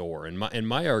in a store. And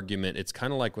my argument, it's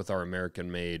kind of like with our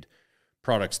American made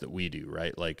products that we do,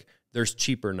 right? Like there's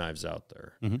cheaper knives out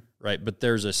there, mm-hmm. right? But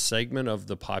there's a segment of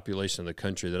the population of the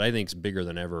country that I think is bigger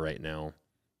than ever right now,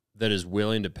 that is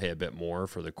willing to pay a bit more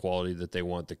for the quality that they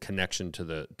want, the connection to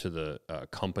the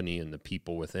company and the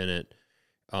people within it,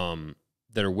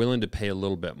 that are willing to pay a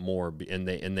little bit more, and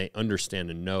they understand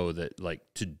and know that, like,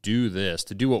 to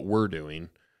do what we're doing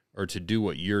or to do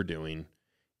what you're doing,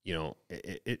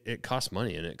 it costs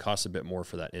money, and it costs a bit more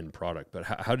for that end product. But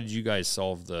how did you guys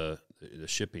solve the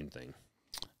shipping thing?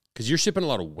 Because you're shipping a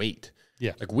lot of weight.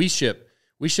 Yeah. Like we ship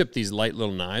these light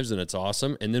little knives, and it's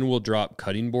awesome. And then we'll drop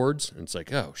cutting boards, and it's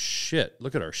like, oh shit,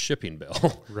 look at our shipping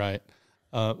bill. Right.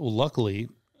 Well, luckily,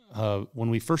 when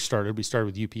we first started, we started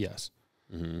with UPS.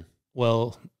 Mm-hmm.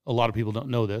 Well, a lot of people don't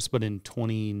know this, but in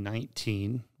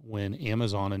 2019, when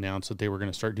Amazon announced that they were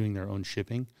going to start doing their own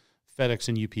shipping, FedEx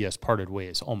and UPS parted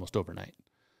ways almost overnight,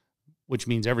 which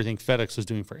means everything FedEx was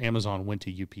doing for Amazon went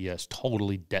to UPS,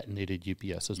 totally detonated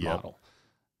UPS's model,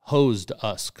 hosed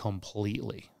us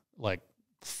completely. Like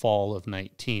fall of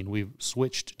 19, we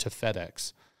switched to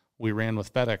FedEx. We ran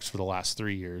with FedEx for the last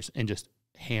 3 years and just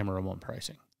hammer them on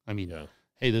pricing. I mean,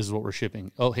 hey, this is what we're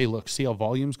shipping. Oh, hey, look, see how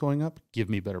volume's going up? Give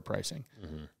me better pricing.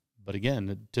 Mm-hmm. But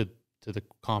again, to the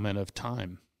comment of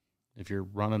time, if you're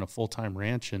running a full-time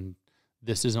ranch and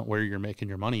this isn't where you're making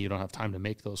your money, you don't have time to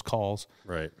make those calls.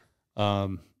 Right.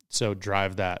 So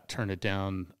drive that, turn it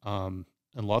down. And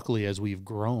luckily, as we've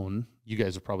grown, you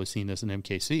guys have probably seen this in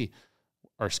MKC,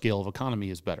 our scale of economy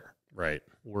is better. Right.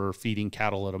 We're feeding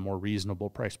cattle at a more reasonable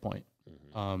price point.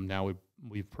 Mm-hmm. Now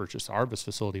we've purchased the harvest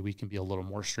facility. We can be a little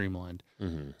more streamlined.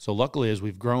 Mm-hmm. So luckily, as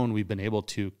we've grown, we've been able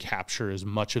to capture as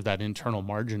much of that internal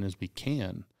margin as we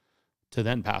can to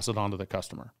then pass it on to the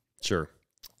customer. Sure.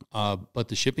 But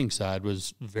the shipping side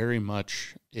was very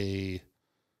much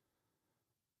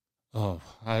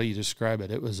how do you describe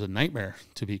it? It was a nightmare,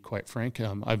 to be quite frank.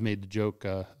 I've made the joke,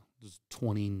 it was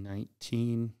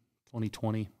 2019,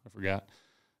 2020, I forgot.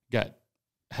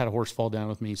 Had a horse fall down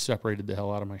with me, separated the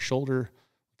hell out of my shoulder.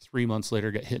 3 months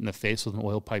later, got hit in the face with an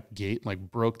oil pipe gate, like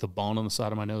broke the bone on the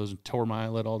side of my nose and tore my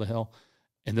eyelid all to hell.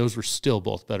 And those were still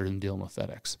both better than dealing with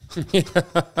FedEx.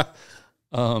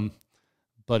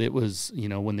 But it was,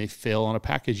 when they fail on a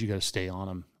package, you got to stay on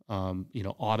them.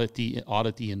 Audit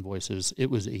the invoices. It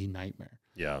was a nightmare.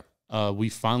 Yeah. We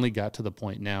finally got to the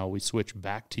point now we switched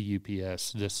back to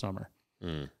UPS this summer.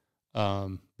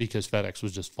 Because FedEx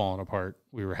was just falling apart.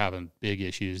 We were having big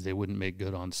issues. They wouldn't make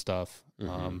good on stuff.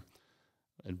 Mm-hmm.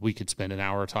 And we could spend an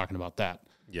hour talking about that.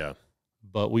 Yeah.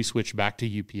 But we switched back to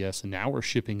UPS, and now we're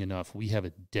shipping enough. We have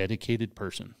a dedicated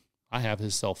person. I have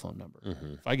his cell phone number.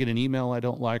 Mm-hmm. If I get an email I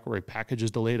don't like or a package is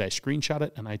delayed, I screenshot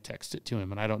it and I text it to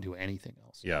him, and I don't do anything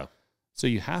else. Yeah. So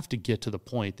you have to get to the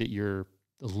point that you're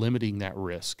limiting that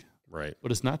risk. Right.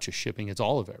 But it's not just shipping. It's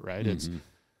all of it, right? Mm-hmm.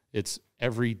 It's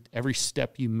every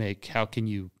step you make, how can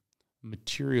you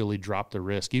materially drop the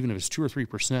risk? Even if it's 2 or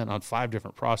 3% on 5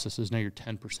 different processes, now you're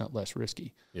 10% less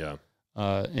risky. Yeah.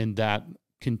 And that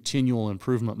continual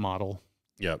improvement model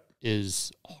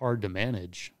is hard to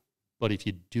manage. But if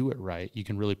you do it right, you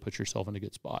can really put yourself in a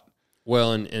good spot.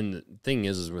 Well, and the thing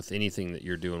is with anything that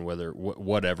you're doing,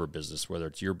 whatever business, whether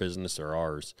it's your business or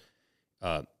ours,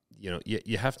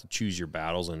 you have to choose your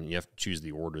battles, and you have to choose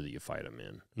the order that you fight them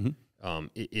in. Mm-hmm.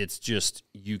 It's just,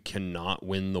 you cannot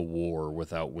win the war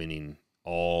without winning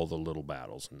all the little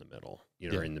battles in the middle,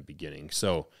 in the beginning.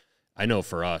 So I know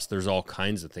for us, there's all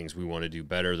kinds of things we want to do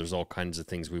better. There's all kinds of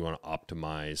things we want to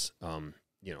optimize,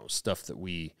 stuff that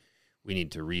we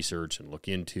need to research and look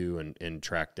into and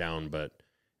track down. But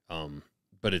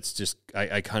it's just,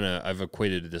 I've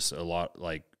equated this a lot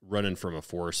like running from a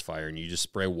forest fire, and you just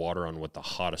spray water on what the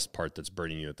hottest part that's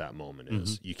burning you at that moment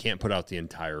is. Mm-hmm. You can't put out the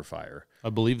entire fire.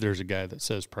 I believe there's a guy that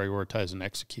says prioritize and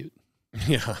execute.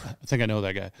 Yeah. I think I know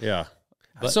that guy. Yeah.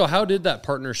 But, so how did that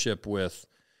partnership with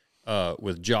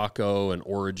Jocko and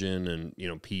Origin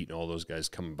and, Pete and all those guys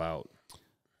come about?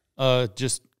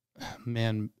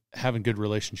 Having good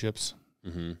relationships,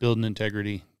 mm-hmm. building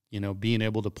integrity, being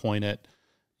able to point at,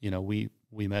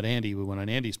 we met Andy, we went on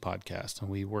Andy's podcast, and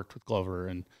we worked with Glover,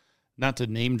 and not to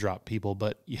name drop people,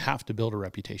 but you have to build a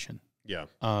reputation. Yeah.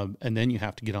 And then you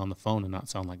have to get on the phone and not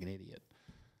sound like an idiot.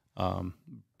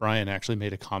 Brian actually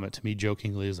made a comment to me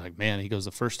jokingly. He's like, man, he goes,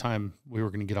 the first time we were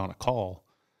going to get on a call,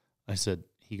 I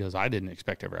didn't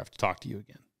expect to ever have to talk to you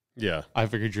again. Yeah. I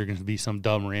figured you're going to be some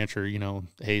dumb rancher,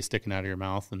 hay sticking out of your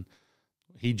mouth. And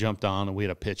he jumped on, and we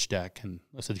had a pitch deck, and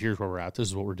I said, here's where we're at. This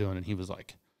is what we're doing. And he was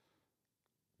like,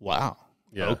 wow,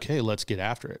 okay, let's get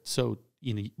after it. So,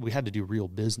 we had to do real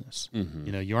business.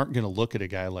 Mm-hmm. You aren't going to look at a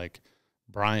guy like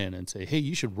Brian and say, hey,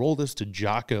 you should roll this to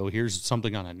Jocko. Here's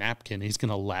something on a napkin. He's going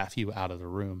to laugh you out of the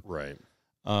room. Right.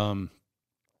 And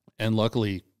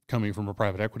luckily, coming from a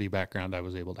private equity background, I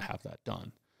was able to have that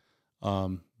done.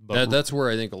 But that's where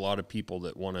I think a lot of people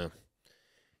that want to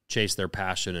chase their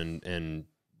passion and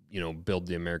build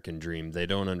the American dream, they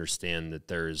don't understand that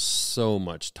there is so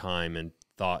much time and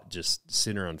thought just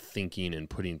sitting around thinking and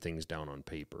putting things down on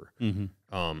paper.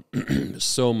 Mm-hmm.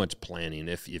 So much planning.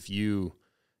 If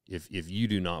if you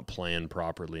do not plan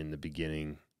properly in the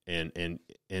beginning, and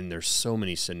there's so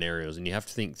many scenarios, and you have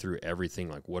to think through everything.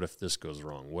 Like, what if this goes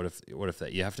wrong? What if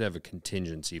that? You have to have a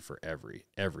contingency for everything.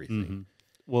 Mm-hmm.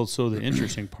 Well, so the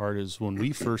interesting part is when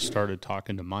we first started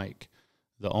talking to Mike,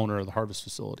 the owner of the harvest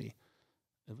facility,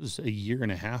 it was a year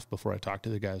and a half before I talked to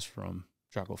the guys from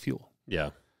Jocko Fuel.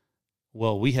 Yeah.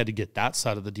 Well, we had to get that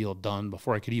side of the deal done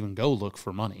before I could even go look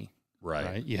for money.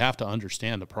 Right? You have to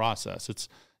understand the process.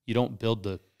 You don't build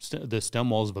the stem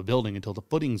walls of a building until the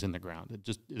footing's in the ground.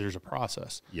 There's a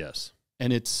process. Yes.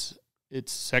 And it's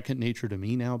second nature to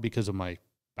me now because of my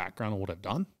background and what I've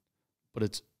done, but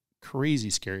it's crazy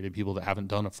scary to people that haven't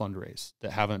done a fundraise,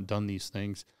 that haven't done these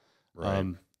things.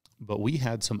 Right. But we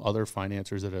had some other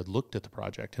financiers that had looked at the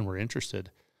project and were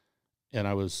interested. And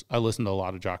I listened to a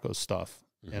lot of Jocko's stuff,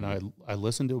 and I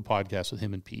listened to a podcast with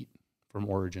him and Pete from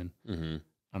Origin, and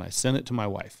I sent it to my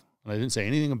wife. And I didn't say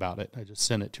anything about it. I just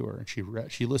sent it to her, and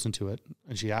she listened to it,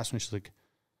 and she asked me, she's like,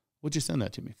 "What'd you send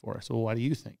that to me for?" I said, "Well, why do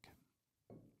you think?"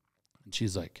 And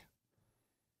she's like,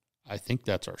 "I think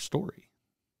that's our story."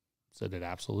 I said, "It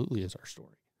absolutely is our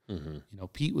story."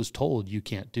 Pete was told, "You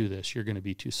can't do this. You're going to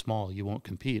be too small. You won't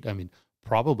compete." I mean,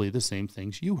 probably the same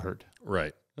things you heard.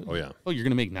 Right. Oh, yeah. Oh, you're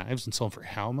going to make knives and sell them for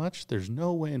how much? There's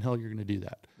no way in hell you're going to do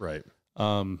that. Right.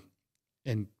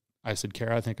 And I said,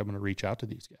 "Kara, I think I'm going to reach out to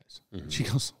these guys." She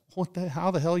goes,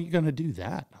 how the hell are you going to do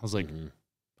that? I was like,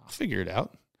 "I'll figure it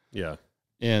out." Yeah.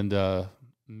 And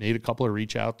made a couple of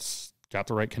reach outs, got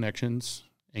the right connections,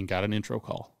 and got an intro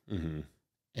call.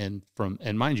 And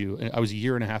mind you, I was a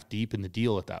year and a half deep in the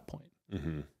deal at that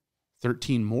point.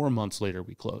 13 more months later,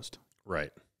 we closed.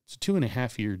 Right. It's a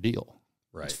 2.5 year deal.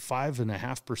 Right. It's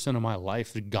 5.5% of my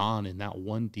life gone in that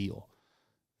one deal.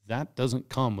 That doesn't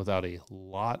come without a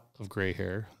lot of gray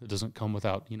hair. It doesn't come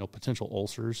without, potential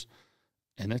ulcers.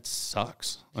 And it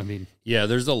sucks. I mean, yeah,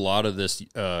 there's a lot of this.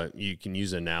 You can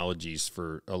use analogies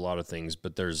for a lot of things,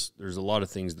 but there's a lot of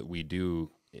things that we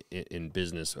do in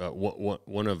business.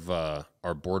 One of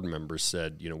our board members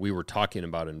said, we were talking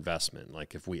about investment,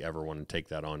 like if we ever want to take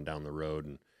that on down the road,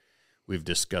 and we've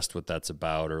discussed what that's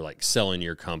about, or like selling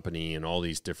your company and all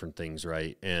these different things,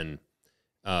 right? And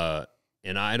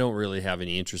I don't really have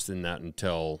any interest in that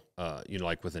until,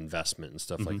 like with investment and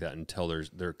stuff like that, until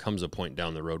there comes a point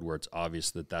down the road where it's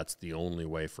obvious that that's the only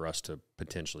way for us to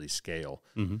potentially scale.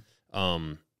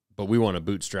 But we want to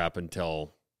bootstrap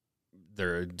until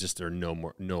there are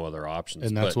no other options.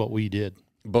 And that's what we did.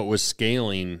 But with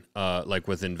scaling, like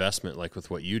with investment, like with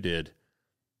what you did,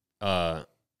 a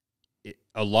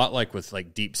lot like with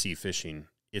like deep sea fishing,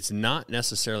 it's not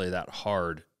necessarily that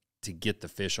hard to get the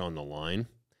fish on the line.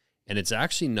 And it's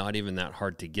actually not even that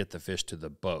hard to get the fish to the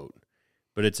boat,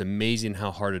 but it's amazing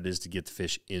how hard it is to get the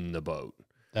fish in the boat.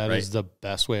 That is the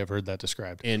best way I've heard that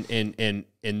described. And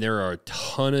there are a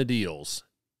ton of deals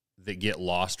that get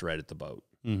lost right at the boat.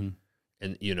 And,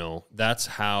 that's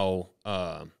how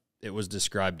it was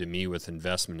described to me with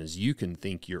investment, is you can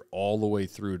think you're all the way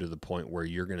through to the point where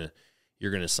you're going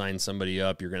to sign somebody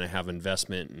up, you're going to have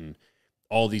investment, and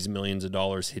all these millions of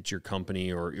dollars hit your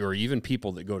company, or even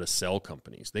people that go to sell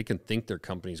companies. They can think their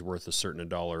company's worth a certain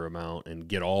dollar amount and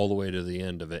get all the way to the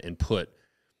end of it and put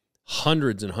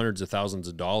hundreds and hundreds of thousands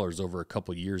of dollars over a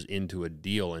couple of years into a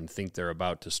deal and think they're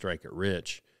about to strike it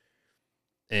rich.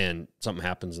 And something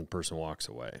happens and the person walks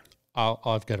away.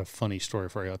 I've got a funny story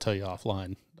for you. I'll tell you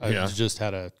offline. I just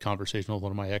had a conversation with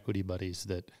one of my equity buddies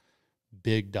that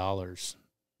big dollars,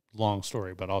 long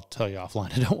story, but I'll tell you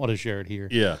offline. I don't want to share it here.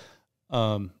 Yeah.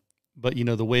 But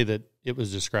the way that it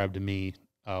was described to me,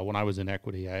 when I was in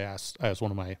equity, I asked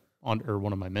one of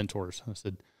my mentors, I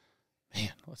said,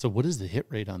 what is the hit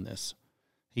rate on this?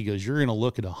 He goes, "You're going to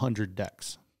look at 100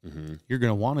 decks. You're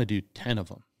going to want to do 10 of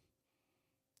them.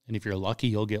 And if you're lucky,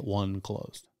 you'll get one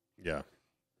closed." Yeah.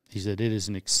 He said, "It is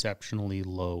an exceptionally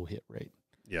low hit rate."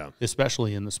 Yeah.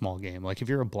 Especially in the small game. Like if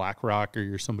you're a BlackRock or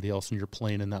you're somebody else and you're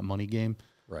playing in that money game,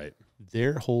 right?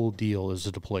 Their whole deal is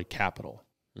to deploy capital.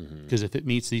 Because if it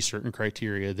meets these certain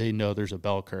criteria, they know there's a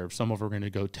bell curve. Some of them are going to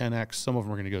go 10x, some of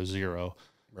them are going to go 0.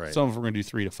 Right. Some of them are going to do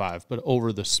 3 to 5. But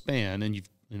over the span, and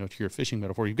to your fishing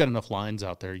metaphor, you've got enough lines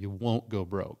out there, you won't go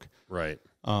broke. Right.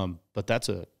 But it's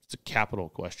a capital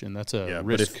question. That's a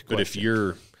risk question. But if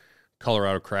you're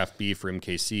Colorado Craft Beef or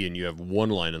MKC and you have one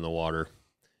line in the water,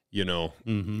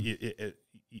 and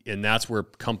that's where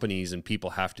companies and people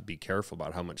have to be careful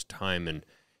about how much time and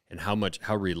how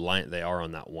reliant they are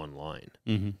on that one line.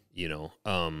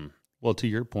 Well, to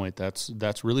your point,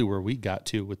 that's really where we got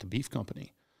to with the beef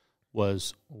company,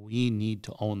 was we need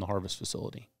to own the harvest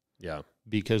facility. Yeah.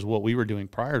 Because what we were doing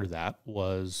prior to that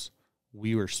was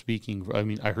we were speaking,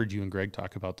 I heard you and Greg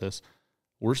talk about this.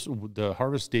 The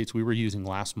harvest dates we were using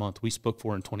last month, we spoke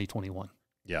for in 2021.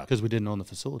 Yeah. Because we didn't own the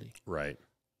facility. Right.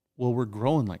 Well, we're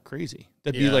growing like crazy.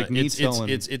 That'd be like me selling.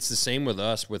 It's the same with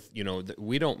us. With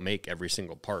we don't make every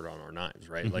single part on our knives,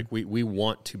 right? Mm-hmm. Like we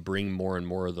want to bring more and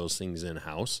more of those things in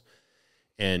house.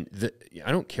 And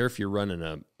I don't care if you're running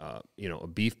a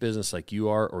beef business like you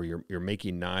are, or you're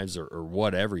making knives or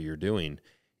whatever you're doing.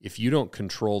 If you don't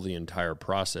control the entire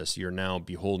process, you're now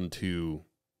beholden to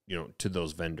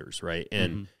those vendors, right?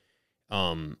 And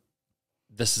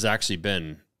this has actually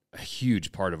been a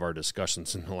huge part of our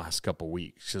discussions in the last couple of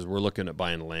weeks, because we're looking at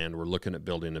buying land, we're looking at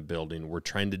building a building, we're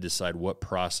trying to decide what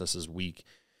processes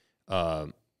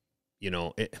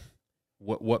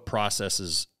what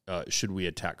processes should we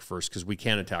attack first, because we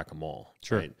can't attack them all.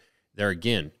 Sure. Right? There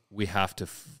again, we have to.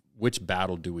 Which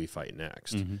battle do we fight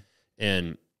next? Mm-hmm.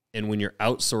 And when you're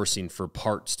outsourcing for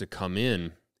parts to come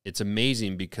in, it's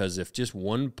amazing, because if just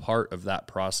one part of that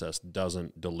process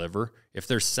doesn't deliver, if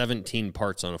there's 17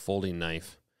 parts on a folding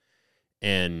knife,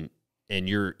 and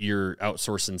you're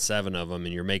outsourcing 7 of them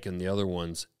and you're making the other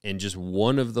ones, and just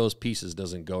one of those pieces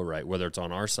doesn't go right, whether it's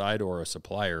on our side or a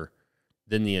supplier,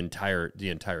 then the entire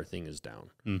thing is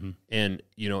down. Mm-hmm. And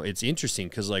it's interesting,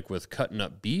 because like with cutting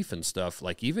up beef and stuff,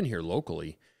 like even here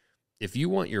locally, if you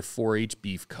want your 4-H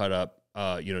beef cut up,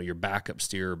 your backup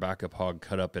steer or backup hog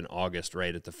cut up in August,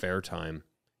 right at the fair time,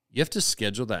 you have to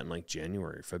schedule that in like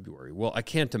January or February. Well, I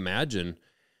can't imagine,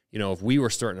 if we were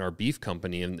starting our beef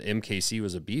company and MKC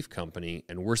was a beef company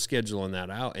and we're scheduling that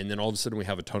out, and then all of a sudden we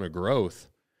have a ton of growth,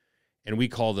 and we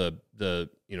call the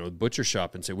butcher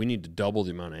shop and say, we need to double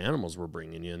the amount of animals we're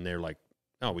bringing in. And they're like,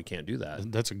 no, we can't do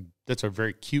that. That's a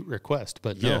very cute request,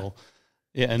 but no.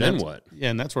 Yeah. And then what?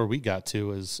 Yeah. And that's where we got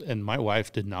to and my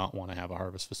wife did not want to have a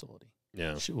harvest facility.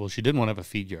 Yeah. She didn't want to have a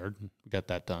feed yard. We got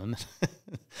that done.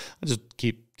 I just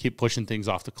keep pushing things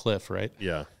off the cliff. Right.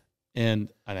 Yeah.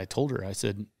 And I told her, I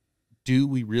said, do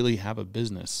we really have a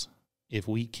business if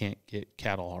we can't get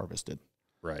cattle harvested?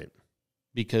 Right.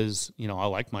 Because, I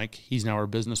like Mike. He's now our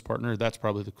business partner. That's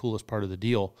probably the coolest part of the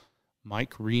deal.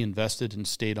 Mike reinvested and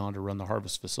stayed on to run the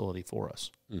harvest facility for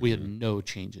us. Mm-hmm. We had no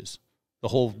changes. The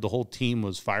whole team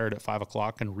was fired at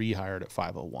 5:00 and rehired at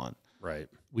 5:01. Right.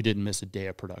 We didn't miss a day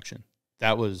of production.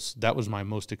 That was my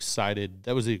most excited.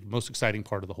 That was the most exciting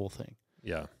part of the whole thing.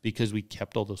 Yeah. Because we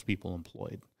kept all those people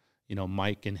employed.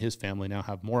 Mike and his family now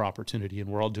have more opportunity, and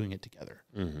we're all doing it together.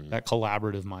 Mm-hmm. That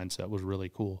collaborative mindset was really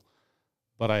cool.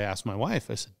 But I asked my wife,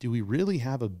 I said, do we really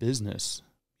have a business?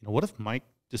 What if Mike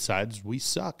decides we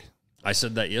suck? I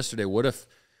said that yesterday. What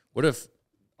if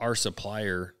our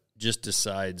supplier just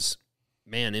decides,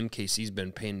 man, MKC's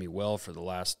been paying me well for the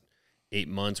last 8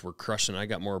 months. We're crushing. I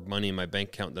got more money in my bank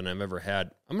account than I've ever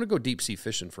had. I'm going to go deep sea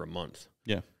fishing for a month.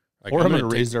 Yeah. Like, or I'm going to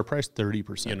raise their price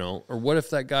 30%. Or what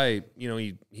if that guy,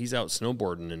 he's out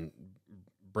snowboarding and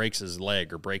breaks his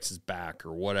leg or breaks his back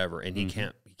or whatever, and he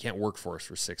can't work for us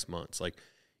for 6 months. Like,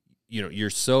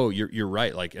 you're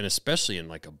right. Like, and especially in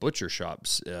like a butcher shop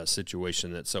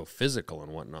situation that's so physical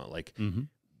and whatnot, like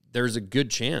there's a good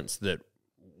chance that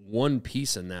one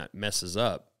piece in that messes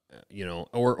up,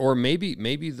 or maybe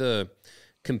the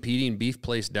competing beef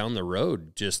place down the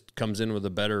road just comes in with a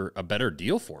better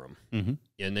deal for them. Mm-hmm.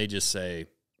 And they just say,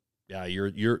 yeah,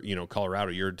 you're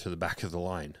Colorado, you're to the back of the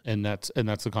line. And that's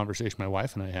the conversation my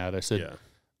wife and I had. I said,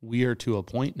 we are to a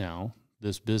point now,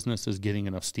 this business is getting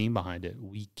enough steam behind it.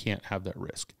 We can't have that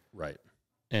risk. Right.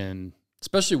 And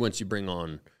especially once you bring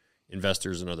on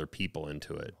investors and other people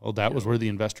into it. Well, that was where the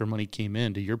investor money came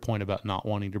in, to your point about not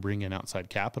wanting to bring in outside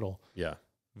capital. Yeah.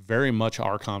 Very much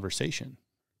our conversation.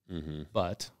 Mm-hmm.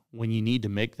 But when you need to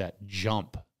make that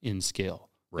jump in scale,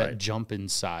 that jump in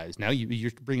size, now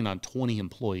you're bringing on 20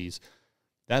 employees.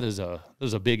 That is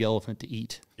a big elephant to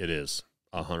eat. It is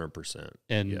 100%.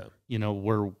 And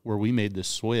where we made the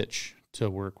switch to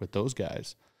work with those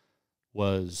guys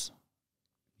was,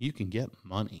 you can get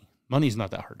money. Money's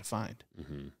not that hard to find.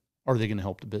 Mm-hmm. Are they going to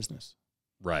help the business?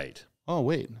 Right. Oh,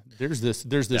 wait, there's this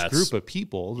group of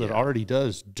people that already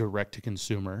does direct to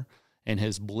consumer and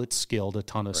has blitz scaled a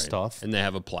ton of stuff. And they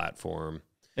have a platform.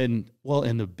 And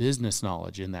the business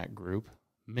knowledge in that group,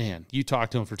 man, you talk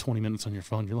to them for 20 minutes on your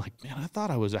phone, you're like, man, I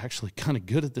thought I was actually kind of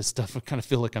good at this stuff. I kind of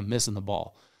feel like I'm missing the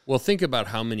ball. Well, think about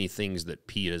how many things that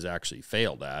Pete has actually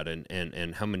failed at,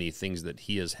 and how many things that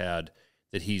he has had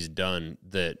that he's done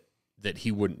that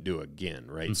he wouldn't do again,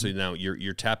 right? Mm-hmm. So now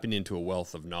you're tapping into a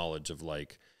wealth of knowledge of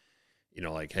like,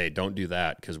 hey, don't do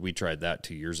that, because we tried that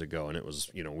 2 years ago and it was,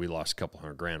 we lost a couple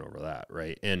 $100,000 over that,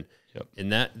 right? And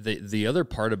and that the other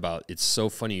part about, it's so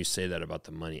funny you say that about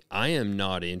the money. I am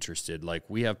not interested. Like,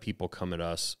 we have people come at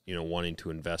us, wanting to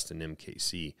invest in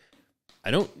MKC.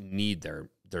 I don't need their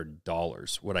their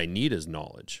dollars. What I need is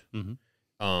knowledge.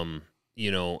 Mm-hmm. You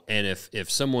know, and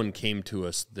if someone came to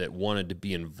us that wanted to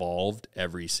be involved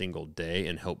every single day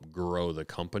and help grow the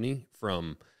company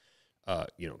from,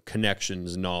 you know,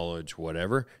 connections, knowledge,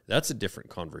 whatever, that's a different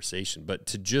conversation. But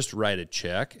to just write a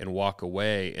check and walk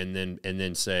away and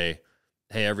then say,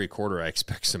 hey, every quarter I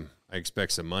expect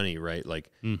some money, right?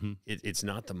 Like Mm-hmm. it's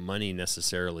not the money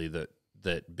necessarily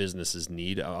that businesses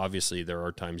need. Obviously there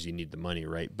are times you need the money,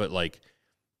 right? But like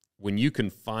when you can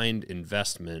find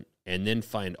investment and then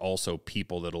find also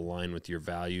people that align with your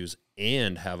values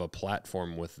and have a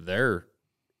platform with their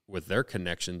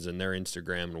connections and their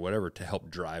Instagram and whatever to help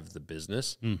drive the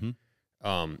business. Mm-hmm.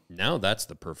 Now that's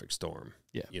the perfect storm.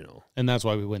 Yeah. You know? And that's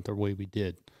why we went the way we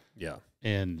did. Yeah.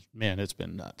 And man, it's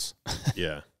been nuts.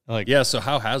 Yeah. Like, yeah. So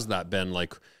how has that been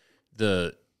like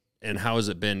and how has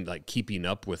it been like keeping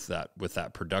up with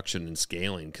that production and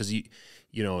scaling? Cause you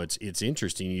know, it's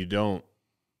interesting. You don't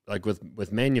like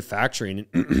with manufacturing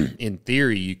in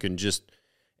theory, you can just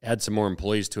add some more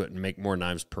employees to it and make more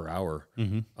knives per hour.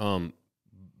 mm-hmm.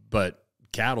 But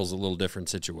cattle's a little different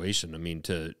situation. I mean,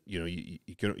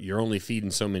 you're only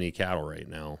feeding so many cattle right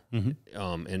now.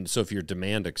 Mm-hmm. And so if your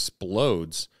demand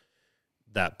explodes,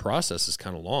 that process is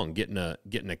kind of long, getting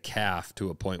a calf to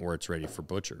a point where it's ready for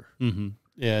butcher. Mm-hmm.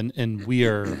 Yeah, and we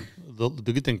are the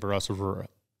good thing for us is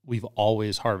we've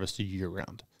always harvested year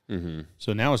round. Mm-hmm.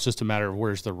 So now it's just a matter of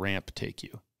where's the ramp take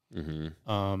you.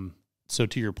 Mm-hmm. So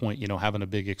to your point, you know, having a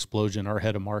big explosion, our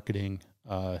head of marketing,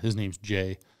 his name's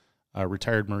Jay,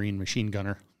 retired Marine machine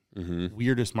gunner, Mm-hmm.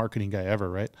 weirdest marketing guy ever,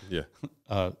 right? Yeah.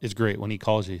 It's great when he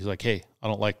calls you. He's like, hey, I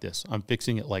don't like this. I'm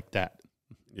fixing it like that.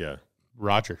 Yeah.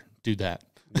 Roger, do that.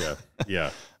 Yeah.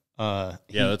 Yeah. Yeah,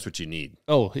 that's what you need.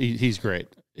 Oh, he's great.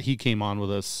 He came on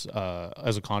with us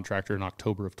as a contractor in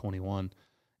October of 21,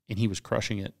 and he was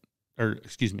crushing it. Or,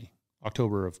 excuse me,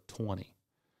 October of 20.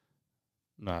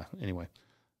 Anyway,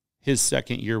 his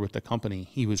second year with the company,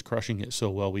 he was crushing it so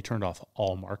well, we turned off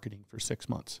all marketing for 6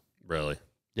 months. Really?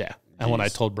 Yeah. And when I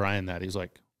told Brian that, he's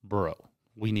like, bro,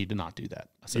 we need to not do that.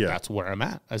 I said, that's where I'm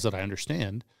at. I said, I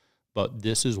understand, but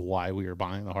this is why we are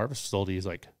buying the harvest facility. He's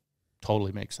like,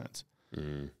 totally makes sense.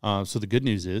 Mm. So the good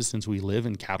news is, since we live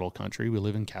in cattle country, we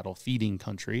live in cattle feeding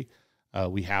country,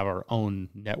 we have our own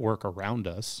network around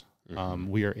us. Mm-hmm.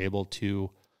 We are able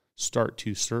to start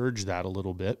to surge that a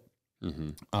little bit.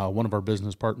 Mm-hmm. One of our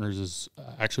business partners is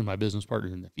actually my business partner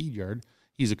in the feed yard.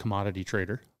 He's a commodity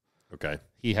trader. Okay.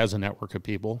 He has a network of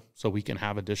people, so we can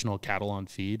have additional cattle on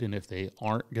feed. And if they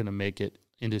aren't going to make it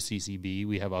into CCB,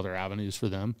 we have other avenues for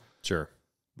them. Sure.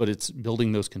 But it's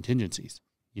building those contingencies.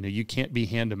 You know, you can't be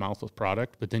hand to mouth with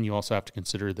product, but then you also have to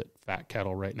consider that fat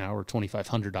cattle right now are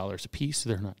 $2,500 a piece.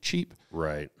 They're not cheap.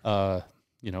 Right.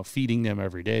 You know, feeding them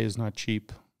every day is not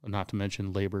cheap, not to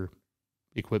mention labor,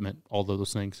 equipment, all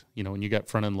those things. You know, when you got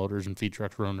front end loaders and feed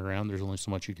trucks running around, there's only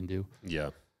so much you can do.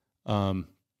 Yeah.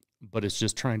 But it's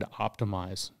just trying to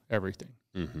optimize everything.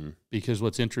 Mm-hmm. Because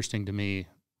what's interesting to me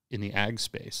in the ag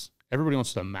space, everybody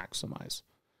wants to maximize.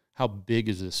 How big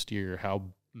is this steer? How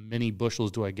many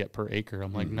bushels do I get per acre?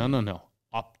 I'm like, no.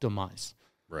 Optimize.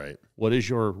 Right. What is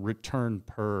your return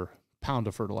per pound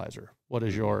of fertilizer? What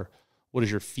is your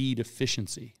feed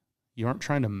efficiency? You aren't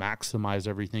trying to maximize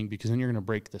everything because then you're going to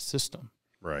break the system.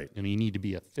 Right. And you need to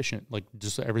be efficient, like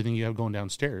just everything you have going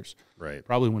downstairs. Right.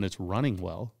 Probably when it's running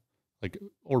well, like,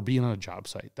 or being on a job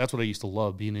site. That's what I used to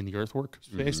love, being in the earthwork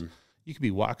space. Mm-hmm. You could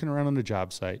be walking around on a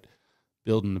job site,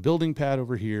 building the building pad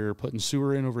over here, putting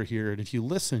sewer in over here. And if you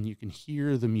listen, you can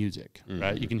hear the music,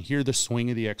 right? You can hear the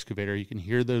swing of the excavator. You can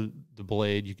hear the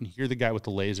blade. You can hear the guy with the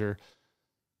laser.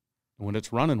 And when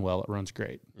it's running well, it runs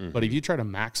great. Mm-hmm. But if you try to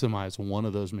maximize one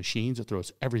of those machines, it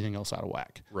throws everything else out of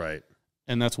whack. Right.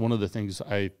 And that's one of the things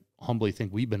I humbly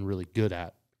think we've been really good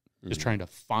at is trying to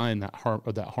find that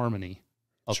harmony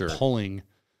of pulling,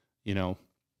 you know,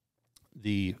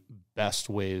 the best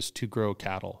ways to grow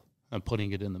cattle and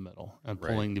putting it in the middle, and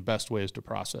pulling the best ways to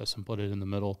process and put it in the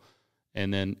middle,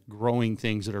 and then growing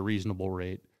things at a reasonable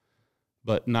rate,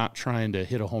 but not trying to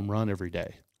hit a home run every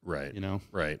day. Right. You know?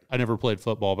 Right. I never played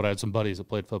football, but I had some buddies that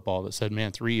played football that said,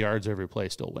 man, 3 yards every play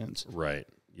still wins. Right.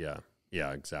 Yeah.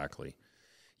 Yeah, exactly.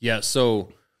 Yeah.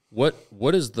 So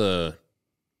what's the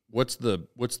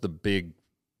big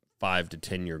 5 to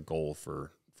 10 year goal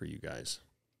for you guys?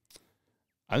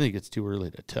 I think it's too early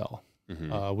to tell.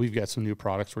 Mm-hmm. We've got some new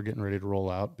products we're getting ready to roll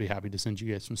out. Be happy to send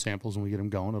you guys some samples when we get them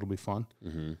going. It'll be fun.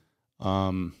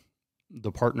 Mm-hmm.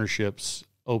 The partnerships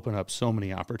open up so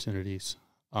many opportunities.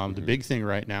 The big thing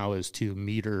right now is to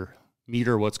meter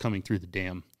what's coming through the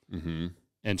dam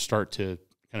and start to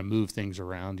kind of move things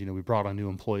around. You know, we brought on new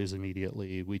employees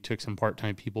immediately. We took some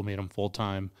part-time people, made them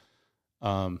full-time.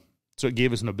 So it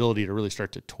gave us an ability to really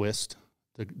start to twist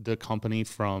the company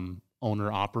from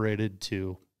owner operated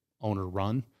to owner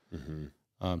run.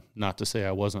 Not to say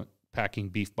I wasn't packing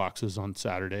beef boxes on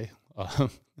Saturday.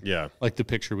 Yeah. Like the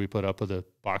picture we put up of the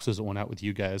boxes that went out with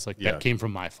you guys, like that came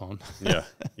from my phone.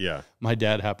 Yeah. My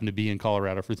dad happened to be in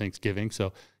Colorado for Thanksgiving,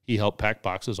 so he helped pack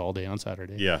boxes all day on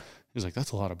Saturday. Yeah. He was like,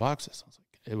 that's a lot of boxes. I was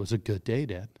like, it was a good day,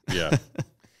 Dad. Yeah.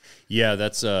 Yeah,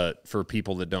 that's for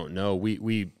people that don't know,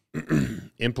 we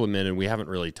implemented, we haven't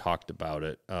really talked about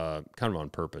it kind of on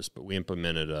purpose, but we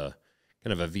implemented a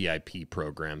kind of a VIP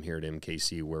program here at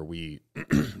MKC where we've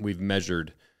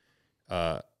measured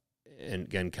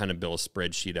and kind of built a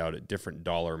spreadsheet out at different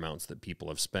dollar amounts that people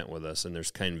have spent with us, and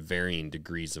there's kind of varying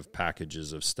degrees of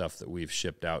packages of stuff that we've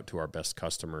shipped out to our best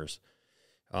customers,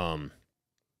 from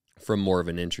more of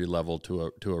an entry level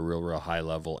to a real high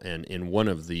level. And in one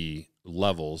of the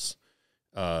levels,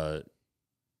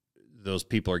 those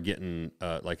people are getting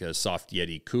like a Soft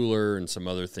Yeti cooler and some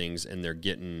other things, and they're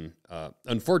getting,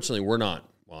 unfortunately, we're not,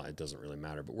 well, it doesn't really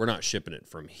matter, but we're not shipping it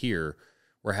from here.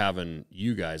 We're having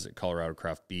you guys at Colorado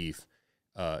Craft Beef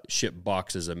ship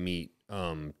boxes of meat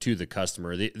to the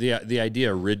customer. The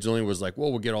idea originally was like, well,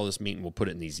 we'll get all this meat and we'll put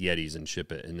it in these Yetis and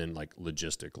ship it. And then like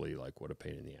logistically, like what a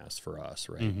pain in the ass for us,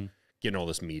 right? Getting all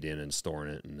this meat in and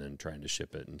storing it and then trying to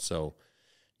ship it. And so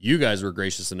you guys were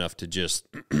gracious enough to just,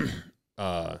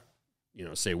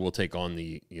 say we'll take on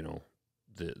the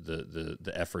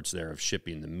efforts there of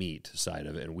shipping the meat side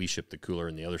of it, and we ship the cooler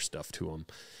and the other stuff to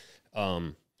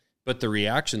them. But the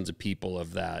reactions of people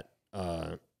of that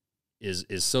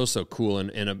is so cool.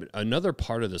 And another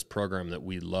part of this program that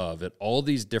we love at all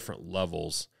these different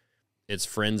levels, it's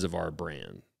friends of our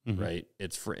brand, right?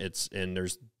 And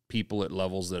there's people at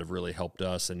levels that have really helped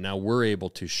us, and now we're able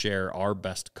to share our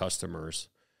best customers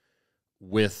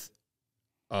with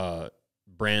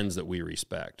brands that we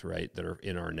respect, right, that are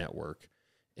in our network.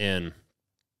 And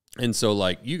so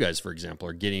like you guys, for example,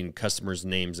 are getting customers'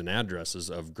 names and addresses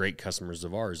of great customers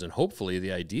of ours. And hopefully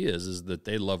the idea is that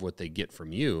they love what they get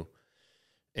from you.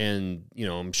 And,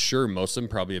 I'm sure most of them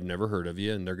probably have never heard of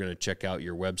you, and they're going to check out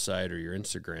your website or your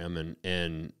Instagram.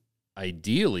 And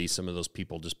ideally, some of those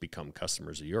people just become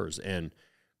customers of yours. And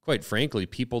quite frankly,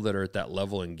 people that are at that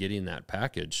level and getting that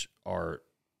package are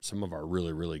some of our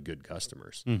really, really good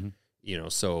customers.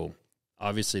 So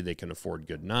obviously they can afford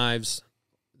good knives.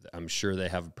 I'm sure they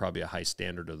have probably a high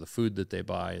standard of the food that they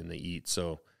buy and they eat.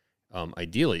 So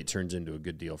ideally, it turns into a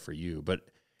good deal for you. But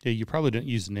yeah, you probably don't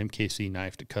use an MKC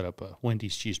knife to cut up a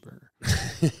Wendy's cheeseburger.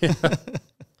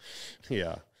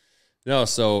 Yeah. No,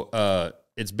 so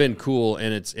it's been cool,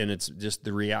 and it's just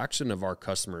the reaction of our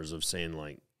customers of saying,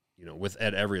 like,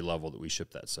 at every level that we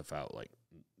ship that stuff out, like,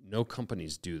 no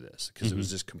companies do this, because it was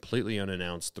just completely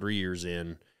unannounced 3 years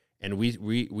in. And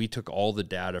we took all the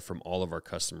data from all of our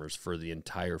customers for the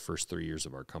entire first 3 years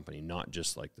of our company, not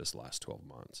just like this last 12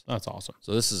 months. That's awesome.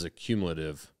 So this is a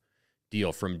cumulative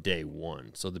deal from day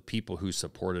one. So the people who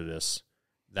supported us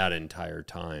that entire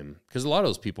time, because a lot of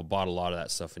those people bought a lot of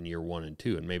that stuff in year 1 and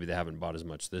 2, and maybe they haven't bought as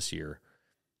much this year.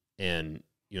 And,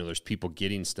 there's people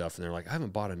getting stuff and they're like, I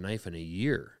haven't bought a knife in a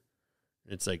year.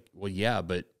 And it's like, well, yeah,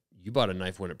 but you bought a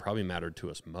knife when it probably mattered to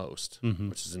us most,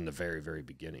 which is in the very, very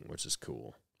beginning, which is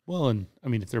cool. Well, and I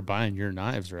mean, if they're buying your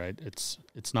knives, right, it's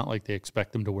not like they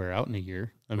expect them to wear out in a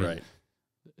year. I mean,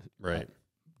 right.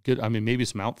 Good. I mean, maybe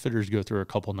some outfitters go through a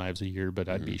couple knives a year, but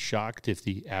I'd be shocked if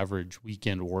the average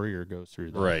weekend warrior goes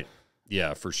through that. Right.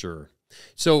 Yeah, for sure.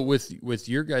 So with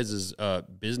your guys'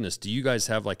 business, do you guys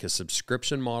have like a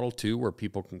subscription model too, where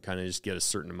people can kind of just get a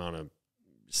certain amount of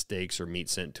steaks or meat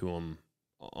sent to them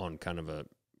on kind of a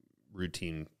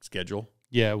routine schedule?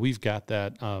 Yeah, we've got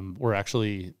that. We're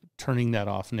actually turning that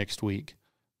off next week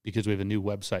because we have a new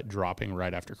website dropping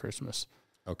right after Christmas.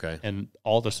 Okay. And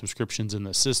all the subscriptions in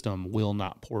the system will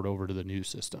not port over to the new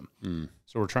system.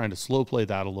 So we're trying to slow play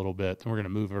that a little bit, and we're going to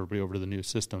move everybody over to the new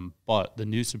system. But the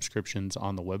new subscriptions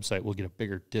on the website will get a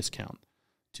bigger discount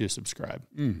to subscribe.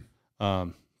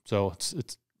 So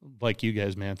it's like you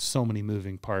guys, man, so many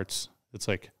moving parts. It's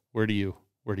like, where do you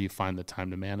find the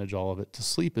time to manage all of it? To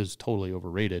sleep is totally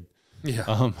overrated.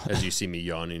 Yeah. As you see me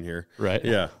yawning here. Right.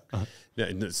 Yeah.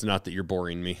 It's not that you're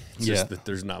boring me. It's just that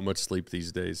there's not much sleep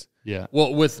these days. Yeah.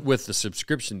 Well, with the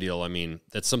subscription deal, I mean,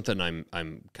 that's something I'm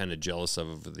kind of jealous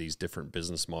of these different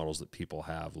business models that people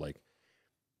have. Like,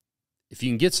 if you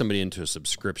can get somebody into a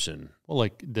subscription, well,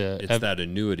 like it's that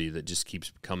annuity that just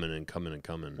keeps coming and coming and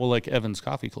coming. Well, like Evan's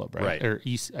Coffee Club, right? Right. Or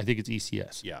I think it's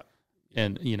ECS. Yeah.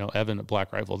 And Evan at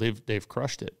Black Rifle, they've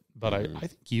crushed it. But I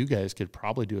think you guys could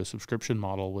probably do a subscription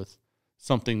model with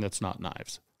something that's not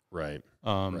knives. Right.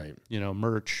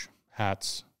 Merch,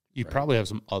 hats, You probably have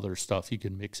some other stuff you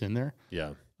can mix in there.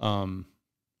 Yeah.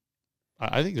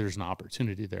 I think there's an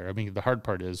opportunity there. I mean, the hard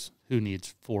part is who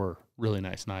needs 4 really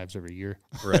nice knives every year?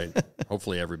 Right.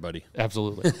 Hopefully everybody.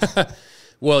 Absolutely.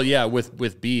 Well, yeah,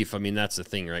 with beef, I mean, that's the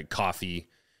thing, right? Coffee,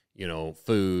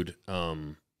 food,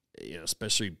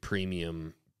 especially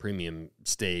premium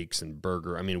steaks and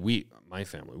burger. I mean, my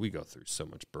family, we go through so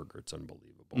much burger. It's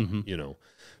unbelievable,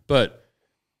 but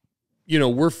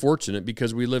we're fortunate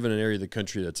because we live in an area of the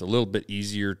country that's a little bit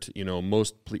easier to,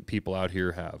 most people out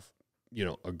here have,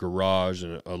 a garage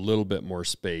and a little bit more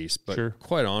space, but Sure.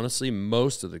 Quite honestly,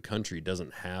 most of the country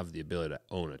doesn't have the ability to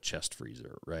own a chest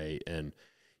freezer. Right. And,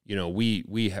 we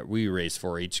raise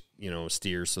 4-H,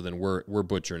 steers. So then we're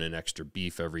butchering an extra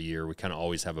beef every year. We kind of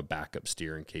always have a backup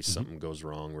steer in case something goes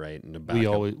wrong. Right. And we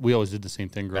always did the same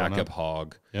thing growing backup up.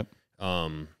 hog. Yep.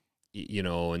 And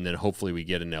then hopefully we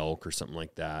get an elk or something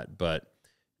like that. But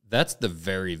that's the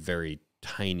very, very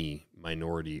tiny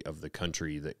minority of the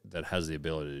country that has the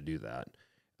ability to do that.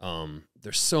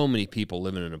 There's so many people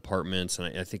living in apartments,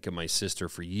 and I think of my sister.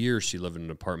 For years, she lived in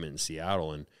an apartment in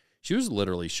Seattle, and she was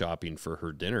literally shopping for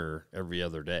her dinner every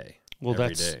other day. Well,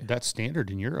 that's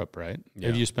standard in Europe, right? Yeah.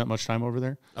 Have you spent much time over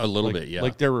there? A little bit, yeah.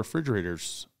 Like their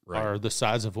refrigerators Right. are the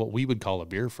size of what we would call a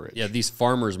beer fridge. Yeah, these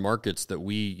farmers markets that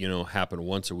we, happen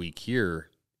once a week here,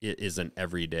 it is an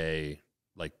everyday,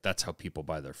 like that's how people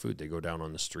buy their food. They go down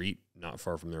on the street, not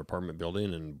far from their apartment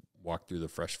building, and walk through the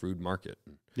fresh food market.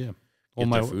 And Yeah. get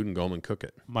their food and go home and cook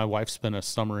it. My wife spent a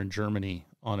summer in Germany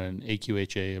on an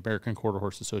AQHA, American Quarter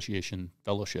Horse Association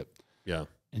fellowship. Yeah.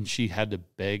 And she had to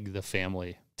beg the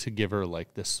family to give her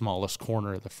like the smallest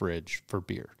corner of the fridge for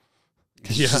beer.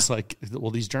 Because Yeah. she's like,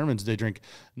 well, these Germans, they drink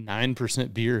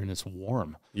 9% beer and it's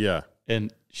warm. Yeah.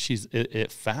 And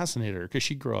it fascinated her because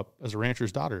she grew up as a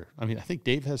rancher's daughter. I mean, I think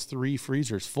Dave has 3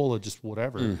 freezers full of just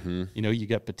whatever. Mm-hmm. You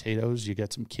got potatoes, you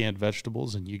got some canned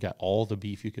vegetables, and you got all the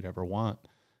beef you could ever want.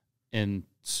 And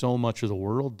so much of the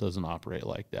world doesn't operate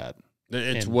like that.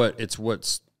 It's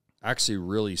what's actually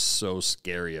really so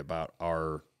scary about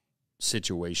our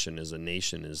situation as a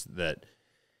nation is that,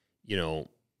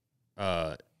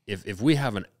 if we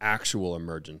have an actual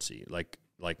emergency, like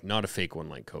not a fake one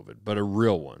like COVID, but a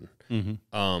real one,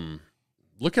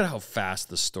 look at how fast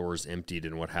the stores emptied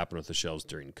and what happened with the shelves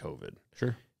during COVID.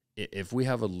 Sure. If we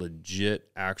have a legit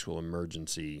actual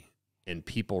emergency and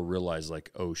people realize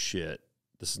like, oh shit,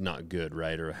 this is not good,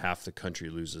 right? Or half the country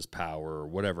loses power or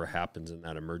whatever happens in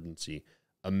that emergency,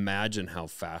 imagine how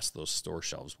fast those store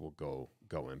shelves will go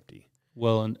empty.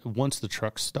 Well, and once the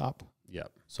trucks stop.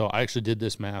 Yep. So I actually did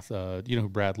this math. You know who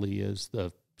Brad Lee is,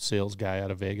 the sales guy out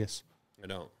of Vegas? I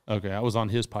don't. Okay. I was on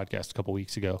his podcast a couple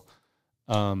weeks ago.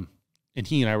 And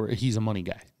he's a money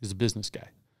guy. He's a business guy.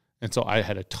 And so I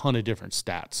had a ton of different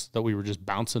stats that we were just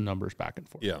bouncing numbers back and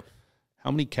forth. Yeah. How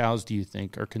many cows do you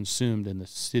think are consumed in the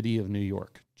city of New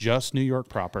York, just New York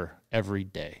proper, every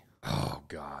day? Oh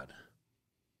God.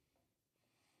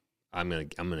 I'm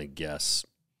gonna guess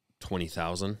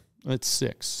 20,000. It's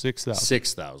 6,000.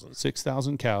 6,000.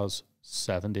 6,000 cows,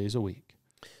 7 days a week.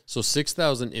 So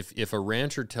 6,000. If a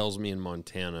rancher tells me in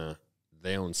Montana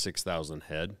they own 6,000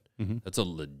 head, that's a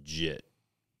legit,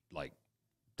 like,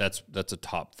 that's a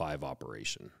top 5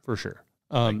 operation For sure.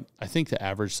 I think the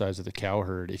average size of the cow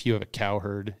herd, if you have a cow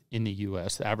herd in the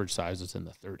U.S., the average size is in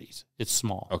the 30s. It's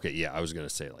small. Okay, yeah, I was going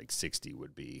to say like 60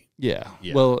 would be. Yeah.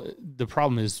 Yeah. Well, the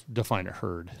problem is define a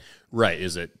herd. Right.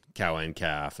 Is it cow and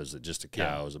calf? Is it just a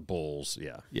cow? Is it bulls?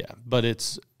 Yeah. Yeah.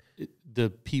 But the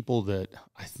people that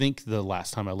I think the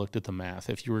last time I looked at the math,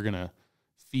 if you were going to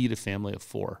feed a family of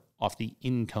 4 off the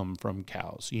income from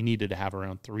cows, you needed to have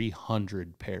around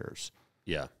 300 pairs.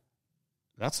 Yeah.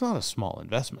 That's not a small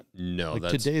investment. No,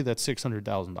 like today, that's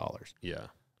 $600,000. Yeah.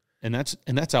 And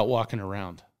that's out walking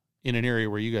around in an area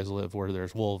where you guys live, where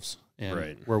there's wolves,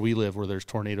 and where we live, where there's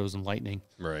tornadoes and lightning.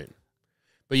 Right.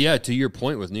 But yeah, to your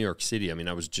point with New York City, I mean,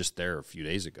 I was just there a few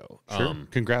days ago. Sure.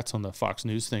 Congrats on the Fox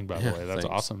News thing, by the way. That's thanks.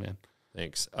 awesome, man.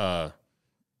 Thanks.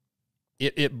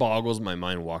 It boggles my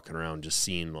mind walking around just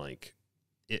seeing like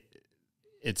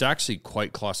it's actually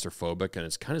quite claustrophobic and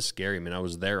it's kind of scary. I mean, I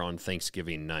was there on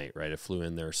Thanksgiving night, right? I flew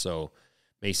in there. So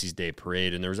Macy's Day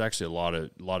Parade, and there was actually a lot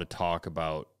of talk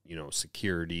about,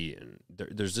 security, and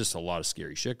there's just a lot of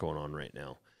scary shit going on right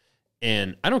now.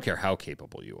 And I don't care how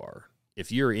capable you are.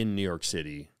 If you're in New York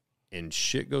City and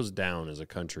shit goes down as a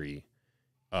country,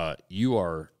 you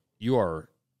are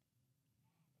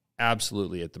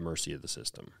absolutely at the mercy of the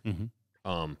system.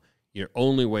 Mm-hmm. Your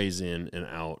only ways in and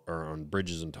out are on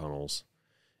bridges and tunnels.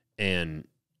 And,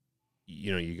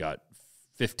 you got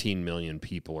 15 million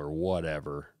people or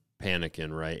whatever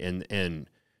panicking, right? And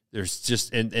There's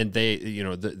just and they, you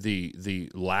know, the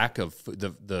lack of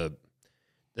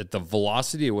the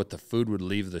velocity of what the food would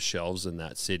leave the shelves in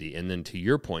that city. And then to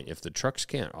your point, if the trucks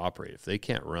can't operate, if they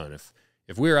can't run, if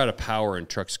we were out of power and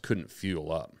trucks couldn't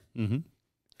fuel up,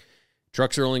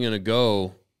 trucks are only going to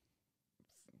go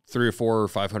 300 or 400 or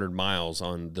 500 miles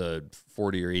on the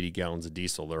 40 or 80 gallons of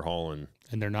diesel they're hauling.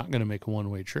 And they're not going to make a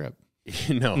one-way trip.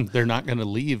 No, they're not going to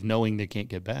leave knowing they can't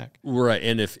get back. Right.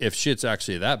 And if shit's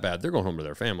actually that bad, they're going home to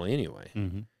their family anyway.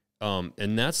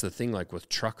 And that's the thing, like with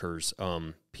truckers,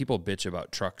 people bitch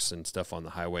about trucks and stuff on the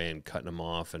highway and cutting them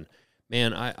off. And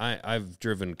man, I've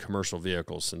driven commercial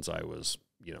vehicles since I was,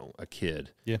 you know, a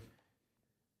kid. Yeah.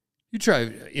 You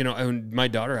try, you know, my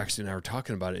daughter actually and I were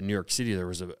talking about it in New York City. There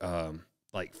was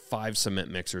like 5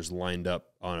 cement mixers lined up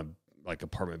on a like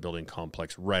apartment building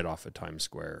complex right off of Times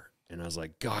Square. And I was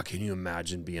like, God, can you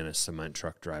imagine being a cement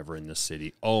truck driver in this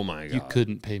city? Oh my God. You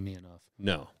couldn't pay me enough.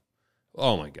 No.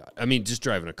 Oh my God. I mean, just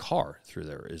driving a car through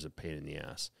there is a pain in the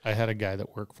ass. I had a guy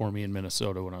that worked for me in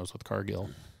Minnesota when I was with Cargill,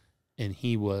 and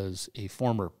he was a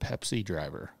former Pepsi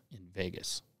driver in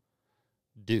Vegas.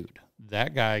 Dude,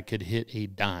 that guy could hit a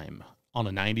dime on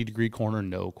a 90-degree corner,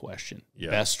 no question. Yeah.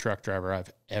 Best truck driver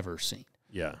I've ever seen.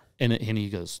 Yeah. And he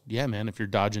goes, yeah, man, if you're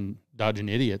dodging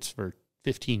idiots for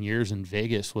 15 years in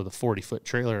Vegas with a 40-foot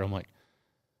trailer, I'm like,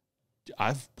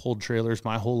 I've pulled trailers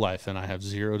my whole life, and I have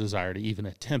zero desire to even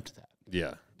attempt that.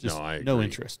 Yeah. Just no, I agree. no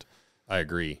interest. I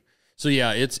agree. So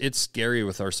yeah, it's scary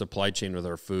with our supply chain with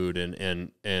our food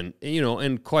and you know,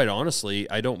 and quite honestly,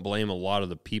 I don't blame a lot of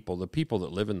the people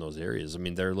that live in those areas. I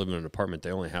mean, they're living in an apartment,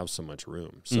 they only have so much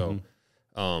room. So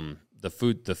the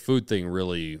food thing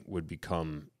really would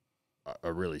become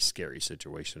a really scary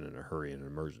situation in a hurry and an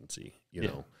emergency, you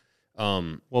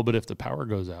know. Well, but if the power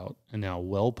goes out and now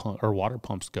water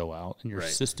pumps go out and your Right.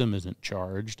 system isn't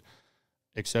charged,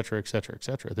 et cetera, et cetera, et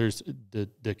cetera, there's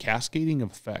the cascading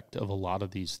effect of a lot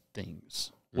of these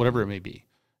things, whatever it may be.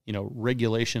 You know,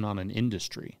 regulation on an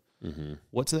industry.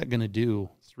 What's that going to do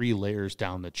 3 layers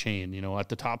down the chain? You know, at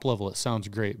the top level, it sounds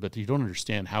great, but you don't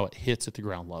understand how it hits at the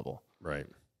ground level. Right.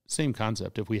 Same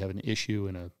concept. If we have an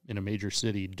issue in a major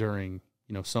city during,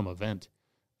 you know, some event,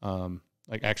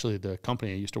 like actually the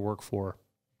company I used to work for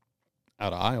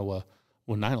out of Iowa,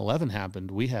 when 9/11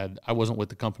 happened, I wasn't with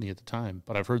the company at the time,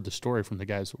 but I've heard the story from the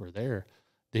guys that were there.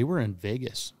 They were in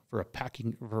Vegas for a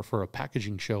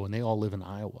packaging show, and they all live in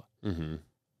Iowa.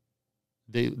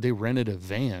 They rented a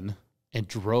van and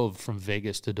drove from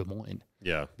Vegas to Des Moines.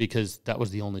 Yeah. Because that was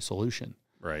the only solution.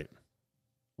 Right.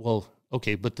 Well,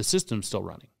 okay, but the system's still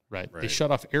running, right? They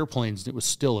shut off airplanes, and it was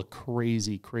still a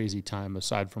crazy, crazy time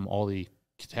aside from all the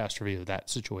catastrophe of that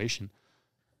situation.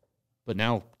 But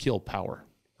now kill power.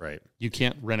 Right. You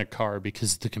can't rent a car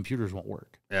because the computers won't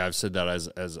work. Yeah, I've said that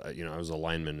as you know, I was a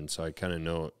lineman, and so I kind of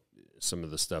know some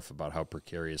of the stuff about how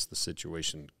precarious the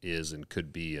situation is and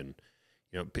could be. And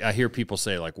you know, I hear people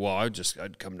say like, "Well,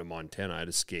 I'd come to Montana, I'd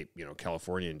escape, you know,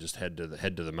 California, and just head to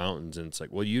the mountains." And it's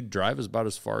like, well, you'd drive about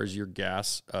as far as your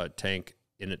gas tank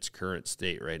in its current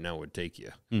state right now would take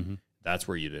you. That's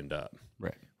where you'd end up,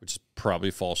 right? Which is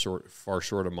probably far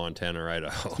short of Montana or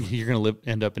Idaho. You're going to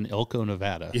end up in Elko,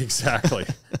 Nevada. Exactly.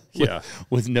 Yeah.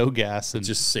 With no gas and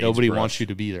just nobody wants you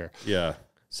to be there. Yeah.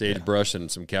 Sagebrush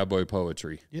and some cowboy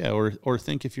poetry. Yeah. Or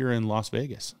think if you're in Las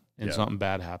Vegas and something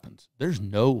bad happens. There's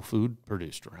no food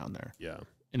produced around there. Yeah.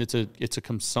 And it's a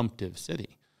consumptive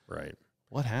city. Right.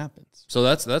 What happens? So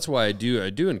that's why I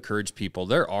do encourage people.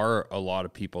 There are a lot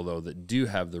of people though that do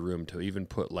have the room to even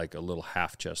put like a little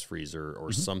half chest freezer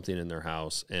or something in their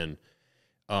house, and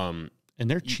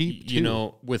they're cheap too. You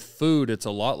know, with food, it's a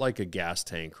lot like a gas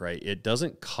tank, right? It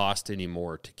doesn't cost any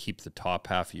more to keep the top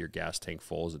half of your gas tank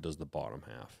full as it does the bottom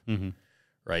half,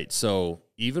 right? So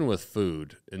even with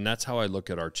food, and that's how I look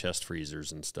at our chest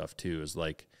freezers and stuff too. Is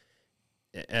like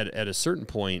at a certain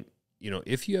point, you know,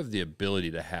 if you have the ability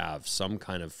to have some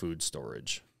kind of food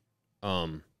storage,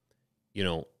 you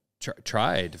know,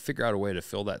 try to figure out a way to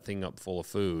fill that thing up full of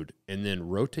food and then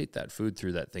rotate that food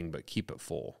through that thing, but keep it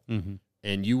full.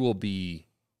 And you will be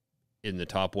in the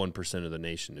top 1% of the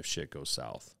nation if shit goes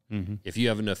south. If you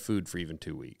have enough food for even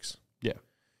 2 weeks. Yeah.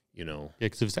 You know? Yeah,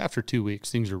 because if it's after 2 weeks,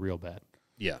 things are real bad.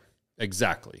 Yeah,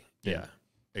 exactly. Yeah,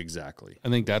 exactly. I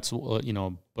think that's, you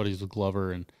know, buddies with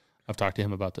Glover, and I've talked to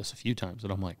him about this a few times,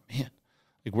 and I'm like, man,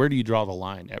 like, where do you draw the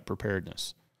line at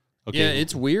preparedness? Okay. Yeah,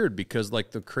 it's weird because,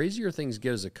 like, the crazier things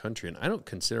get as a country, and I don't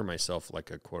consider myself, like,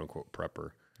 a quote-unquote prepper.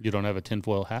 You don't have a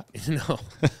tinfoil hat?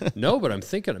 No, but I'm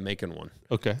thinking of making one.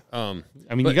 Okay. I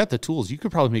mean, you got the tools. You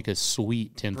could probably make a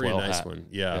sweet tinfoil nice hat. One.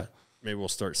 Yeah. Maybe we'll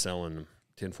start selling them.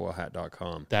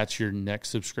 Tinfoilhat.com. That's your next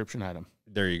subscription item.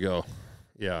 There you go.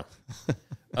 Yeah.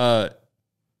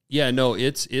 Yeah, no,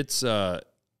 it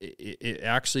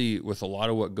actually, with a lot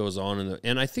of what goes on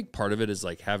and I think part of it is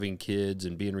like having kids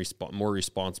and being more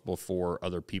responsible for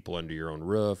other people under your own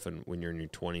roof. And when you're in your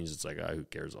 20s, it's like, who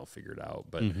cares? I'll figure it out.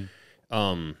 But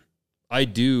I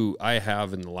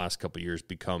have in the last couple of years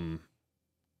become,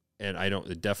 and I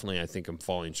think I'm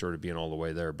falling short of being all the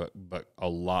way there, but a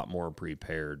lot more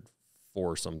prepared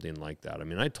for something like that. I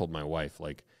mean, I told my wife,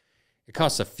 like, it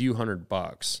costs a few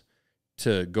 $100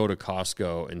 to go to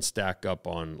Costco and stack up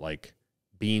on like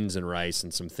beans and rice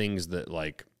and some things that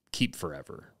like keep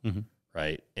forever.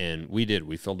 Right. And we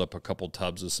filled up a couple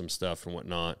tubs of some stuff and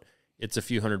whatnot. It's a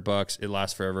few $100. It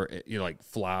lasts forever. Like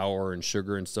flour and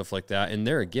sugar and stuff like that. And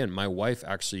there again, my wife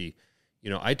actually,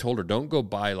 I told her, don't go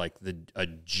buy like a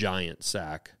giant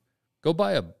sack. Go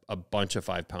buy a bunch of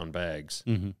 5-pound bags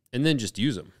and then just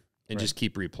use them and just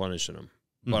keep replenishing them.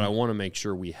 But I want to make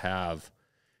sure we have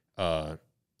a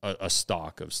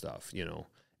stock of stuff,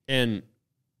 and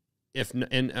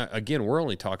again, we're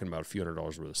only talking about a few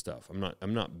 $100s worth of stuff.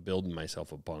 I'm not building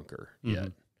myself a bunker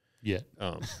yet. Yeah.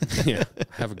 Yeah. I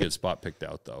have a good spot picked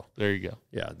out though. There you go.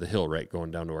 Yeah. The hill right going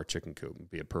down to our chicken coop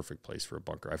would be a perfect place for a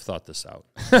bunker. I've thought this out.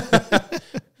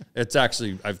 It's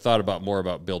actually, I've thought more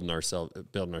about building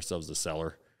ourselves a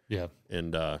cellar. Yeah.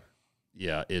 And,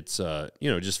 it's,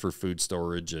 just for food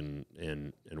storage and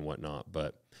whatnot.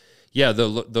 But yeah,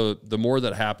 the more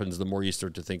that happens, the more you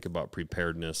start to think about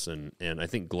preparedness. And I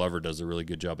think Glover does a really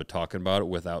good job of talking about it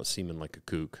without seeming like a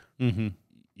kook,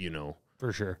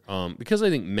 For sure. Because I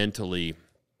think mentally,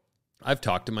 I've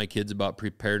talked to my kids about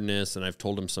preparedness and I've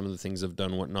told them some of the things I've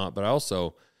done and whatnot, but I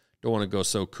also don't want to go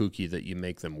so kooky that you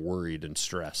make them worried and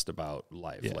stressed about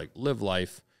life. Yeah. Like, live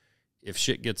life. If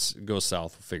shit goes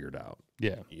south, we'll figure it out.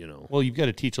 Yeah. Well, you've got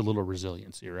to teach a little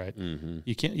resiliency, right?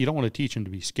 You don't want to teach them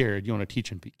to be scared. You want to teach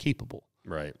them to be capable.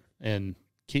 Right. And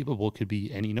capable could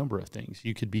be any number of things.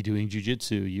 You could be doing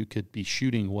jujitsu. You could be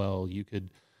shooting well. You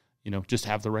could, just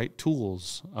have the right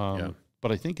tools.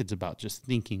 But I think it's about just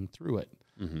thinking through it.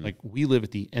 Like, we live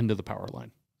at the end of the power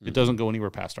line. It doesn't go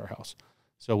anywhere past our house.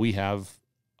 So we have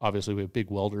big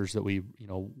welders that we,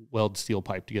 weld steel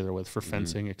pipe together with for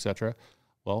fencing, et cetera.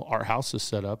 Well, our house is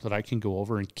set up that I can go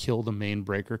over and kill the main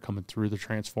breaker coming through the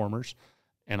transformers,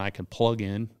 and I can plug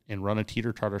in and run a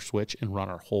teeter-totter switch and run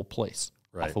our whole place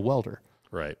off a welder.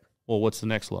 Right. Well, what's the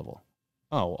next level?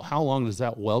 Oh, well, how long does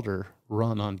that welder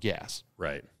run on gas?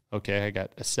 Right. Okay, I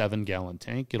got a 7-gallon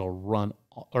tank. It'll run,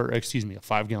 a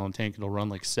 5-gallon tank. It'll run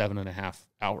like 7.5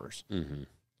 hours.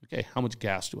 Okay, how much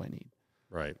gas do I need?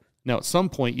 Right. Now, at some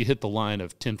point, you hit the line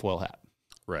of tinfoil hat.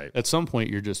 Right. At some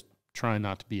point, you're just trying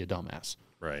not to be a dumbass.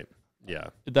 Right. Yeah.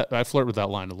 I flirt with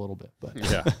that line a little bit, but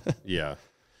yeah.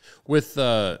 With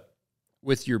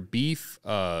your beef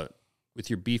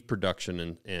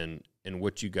production and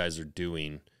what you guys are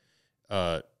doing,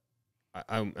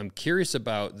 I'm curious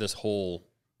about this whole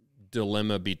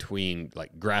dilemma between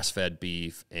like grass-fed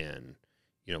beef and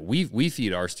we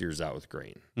feed our steers out with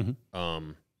grain.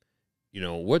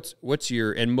 What's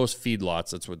your, and most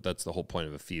feedlots, that's the whole point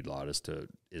of a feedlot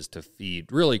is to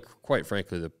feed, really, quite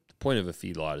frankly, the point of a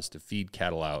feedlot is to feed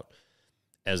cattle out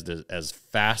as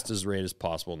fast as rate as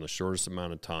possible in the shortest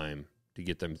amount of time to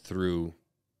get them through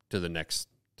to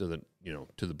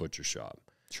the butcher shop.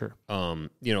 Sure.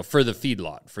 For the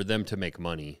feedlot, for them to make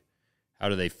money, how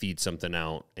do they feed something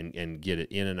out and get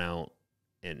it in and out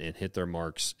and hit their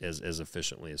marks as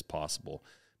efficiently as possible?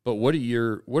 But what are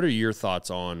your thoughts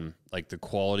on like the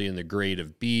quality and the grade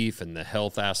of beef and the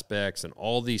health aspects and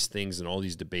all these things and all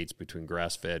these debates between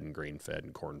grass-fed and grain-fed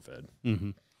and corn-fed?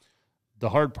 The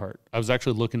hard part, I was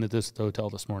actually looking at this at the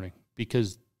hotel this morning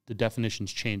because the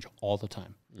definitions change all the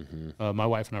time. My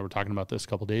wife and I were talking about this a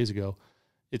couple days ago.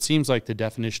 It seems like the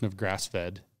definition of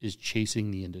grass-fed is chasing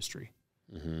the industry.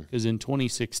 Because in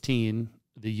 2016,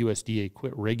 the USDA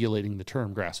quit regulating the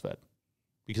term grass-fed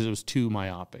because it was too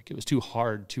myopic. It was too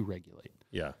hard to regulate.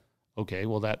 Yeah. Okay,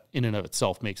 well, that in and of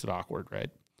itself makes it awkward, right?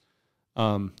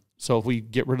 So if we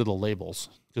get rid of the labels,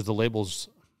 because the labels,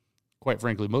 quite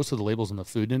frankly, most of the labels in the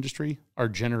food industry are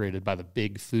generated by the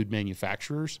big food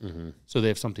manufacturers, so they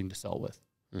have something to sell with.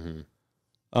 In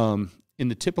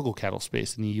the typical cattle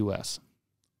space in the U.S.,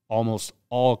 almost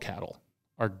all cattle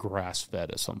are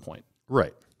grass-fed at some point.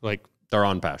 Right. Like, they're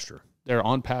on pasture. They're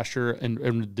on pasture, and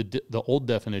the old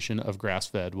definition of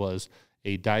grass-fed was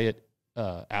a diet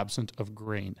absent of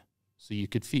grain. So you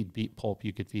could feed beet pulp,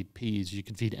 you could feed peas, you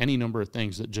could feed any number of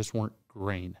things that just weren't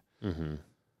grain.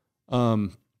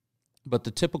 But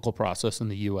the typical process in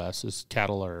the U.S. is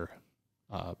cattle are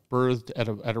birthed at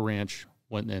a ranch,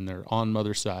 and they're on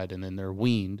mother's side, and then they're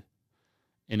weaned.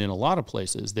 And in a lot of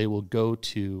places, they will go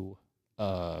to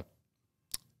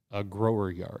a grower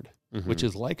yard, which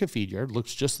is like a feed yard,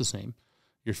 looks just the same.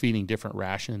 You're feeding different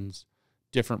rations,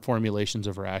 different formulations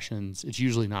of rations. It's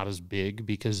usually not as big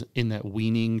because in that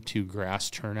weaning to grass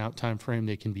turnout time frame,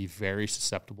 they can be very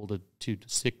susceptible to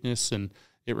sickness, and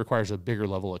it requires a bigger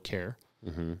level of care.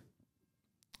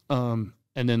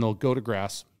 And then they'll go to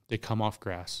grass. They come off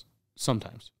grass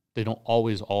sometimes. They don't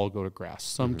always all go to grass.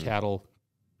 Some cattle,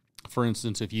 for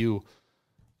instance, if your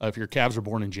calves are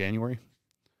born in January,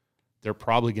 they're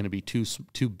probably going to be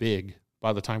too big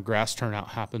by the time grass turnout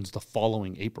happens the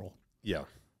following April. Yeah.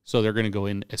 So they're going to go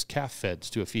in as calf feds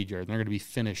to a feed yard, and they're going to be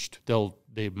finished.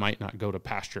 They might not go to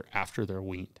pasture after they're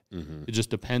weaned. It just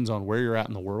depends on where you're at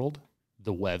in the world,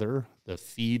 the weather, the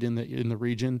feed in the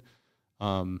region.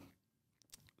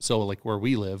 So like where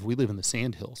we live in the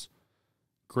sand hills.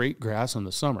 Great grass in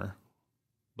the summer,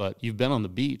 but you've been on the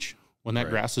beach. When that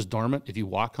grass is dormant, if you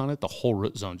walk on it, the whole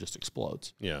root zone just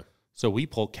explodes. Yeah. So we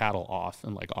pull cattle off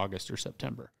in like August or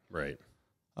September. Right.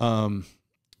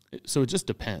 So it just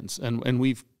depends. And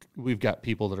we've got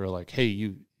people that are like, hey,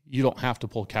 you don't have to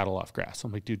pull cattle off grass.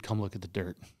 I'm like, dude, come look at the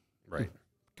dirt. Right.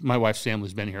 My wife's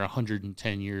family's been here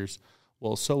 110 years.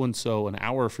 Well, so-and-so an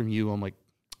hour from you, I'm like,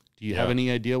 do you have any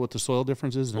idea what the soil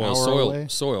difference is an hour away?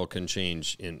 Soil can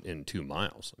change in 2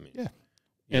 miles. I mean, yeah.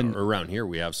 And around here,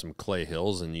 we have some clay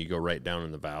hills, and you go right down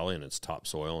in the valley, and it's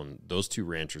topsoil, and those two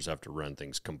ranchers have to run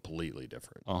things completely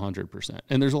different. 100%.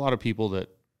 And there's a lot of people that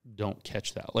don't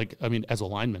catch that. Like, I mean, as a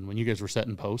lineman, when you guys were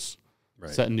setting posts,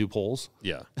 setting new poles.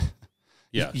 Yeah.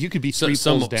 Yeah. You could be three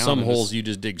poles down. Some holes you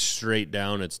just dig straight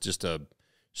down. It's just a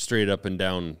straight up and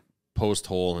down post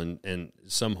hole, and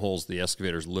some holes the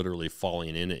excavator's literally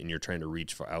falling in it, and you're trying to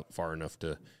reach out far enough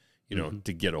to,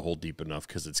 to get a hole deep enough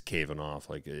because it's caving off.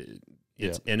 Like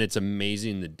and it's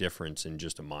amazing the difference in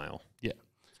just a mile. Yeah,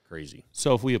 it's crazy.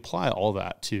 So if we apply all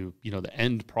that to the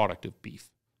end product of beef,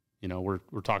 we're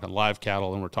talking live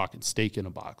cattle and we're talking steak in a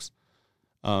box.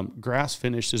 Grass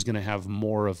finished is going to have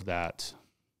more of that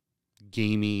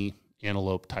gamey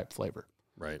antelope type flavor.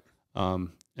 Right.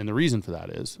 And the reason for that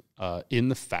is in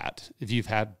the fat, if you've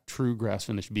had true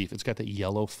grass-finished beef, it's got that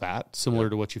yellow fat, similar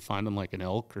to what you find on like an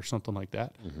elk or something like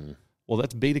that. Well,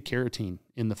 that's beta-carotene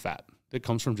in the fat that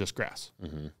comes from just grass.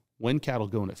 When cattle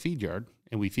go in a feed yard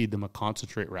and we feed them a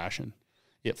concentrate ration,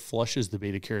 it flushes the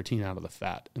beta-carotene out of the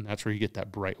fat, and that's where you get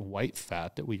that bright white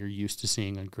fat that we are used to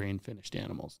seeing on grain-finished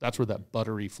animals. That's where that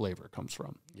buttery flavor comes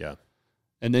from. Yeah.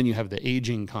 And then you have the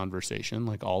aging conversation,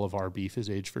 like all of our beef is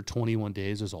aged for 21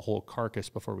 days as a whole carcass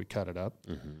before we cut it up.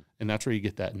 And that's where you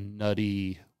get that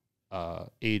nutty,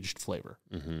 aged flavor.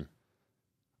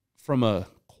 From a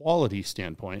quality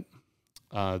standpoint,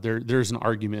 there's an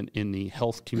argument in the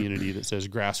health community that says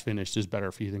grass-finished is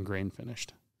better for you than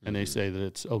grain-finished. And they say that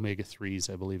it's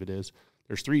omega-3s, I believe it is.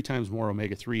 There's 3 times more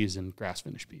omega-3s in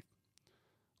grass-finished beef.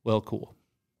 Well, cool.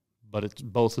 But it's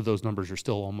both of those numbers are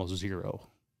still almost zero.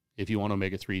 If you want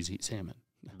omega-3s, eat salmon.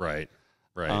 Right.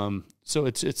 So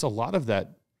it's a lot of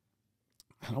that.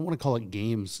 I don't want to call it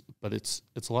games, but it's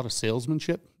a lot of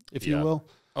salesmanship, if you will.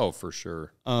 Oh, for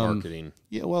sure. Marketing.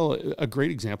 Yeah, well, a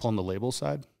great example on the label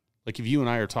side, like if you and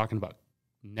I are talking about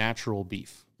natural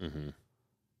beef,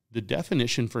 the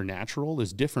definition for natural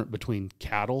is different between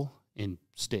cattle and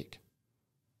steak.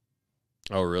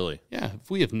 Oh, really? Yeah. If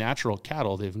we have natural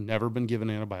cattle, they've never been given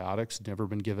antibiotics, never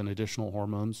been given additional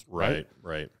hormones. Right.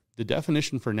 The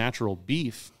definition for natural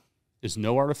beef is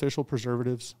no artificial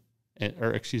preservatives,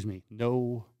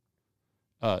 no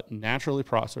naturally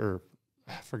processed, or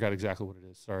I forgot exactly what it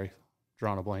is. Sorry,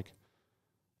 drawing a blank.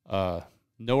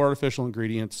 No artificial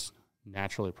ingredients,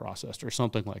 naturally processed, or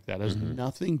something like that. It has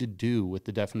nothing to do with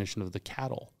the definition of the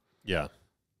cattle. Yeah.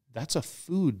 That's a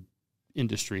food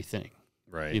industry thing.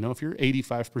 Right. If you're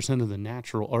 85% of the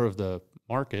natural or of the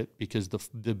market, because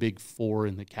the big 4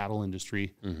 in the cattle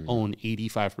industry own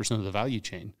 85% of the value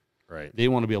chain, right? They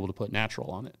want to be able to put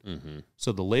natural on it.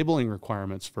 So the labeling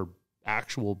requirements for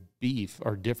actual beef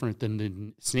are different than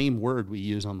the same word we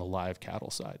use on the live cattle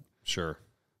side. Sure.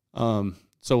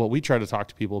 So what we try to talk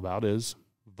to people about is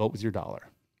vote with your dollar.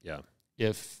 Yeah.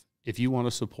 If you want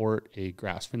to support a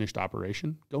grass-finished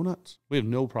operation, go nuts. We have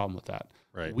no problem with that.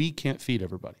 Right. We can't feed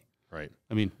everybody. Right.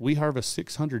 I mean, we harvest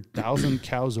 600,000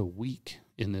 cows a week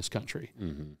in this country.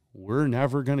 We're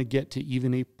never going to get to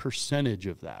even a percentage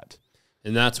of that.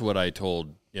 And that's what I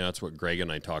told, that's what Greg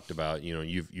and I talked about.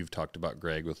 You've talked about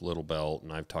Greg with Little Belt,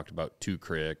 and I've talked about Two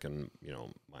Creek, and,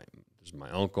 this is my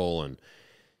uncle. And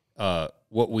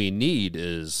what we need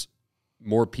is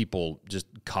more people just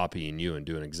copying you and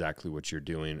doing exactly what you're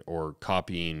doing, or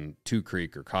copying Two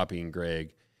Creek or copying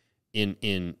Greg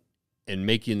in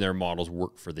making their models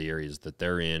work for the areas that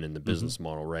they're in the business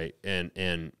model, right?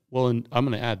 And well, and I'm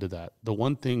going to add to that. The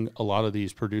one thing a lot of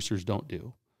these producers don't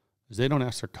do is they don't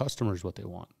ask their customers what they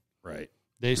want. right.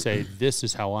 They say, this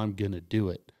is how I'm going to do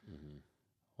it.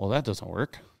 Well, that doesn't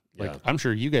work. Like, Yeah. I'm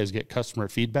sure you guys get customer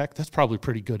feedback. That's probably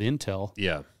pretty good intel.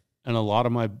 Yeah. And a lot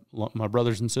of my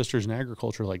brothers and sisters in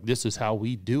agriculture, like, this is how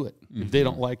we do it. If they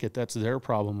don't like it, that's their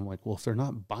problem. I'm like, well, if they're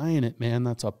not buying it, man,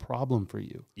 that's a problem for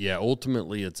you. Yeah,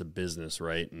 ultimately it's a business,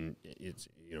 right? And it's,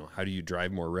 how do you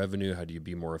drive more revenue? How do you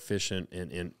be more efficient?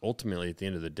 And ultimately at the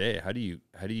end of the day, how do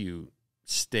you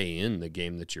stay in the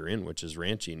game that you're in, which is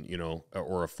ranching,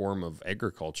 or a form of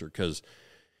agriculture? Because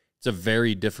it's a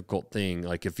very difficult thing.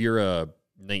 Like if you're a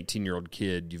 19-year-old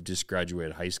kid, you've just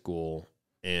graduated high school,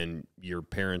 and your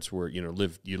parents were, you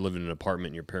live in an apartment,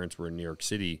 and your parents were in New York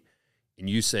City, and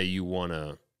you say you want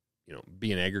to,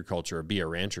 be in agriculture or be a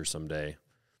rancher someday,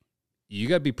 you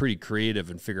got to be pretty creative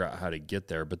and figure out how to get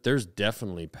there. But there's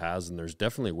definitely paths, and there's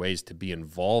definitely ways to be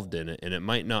involved in it. And it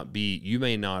might not be, you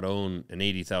may not own an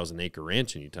 80,000 acre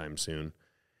ranch anytime soon,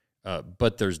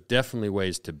 but there's definitely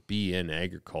ways to be in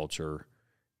agriculture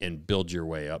and build your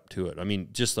way up to it. I mean,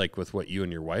 just like with what you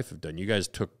and your wife have done, you guys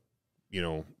took,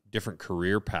 different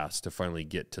career paths to finally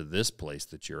get to this place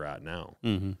that you're at now.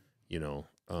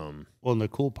 Well, and the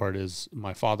cool part is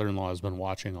my father-in-law has been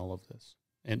watching all of this.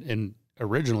 And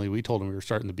originally we told him we were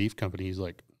starting the beef company. He's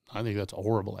like, I think that's a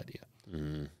horrible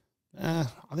idea.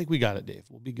 I think we got it, Dave.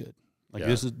 We'll be good. Like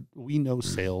we know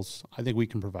sales. I think we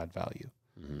can provide value.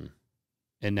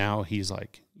 And now he's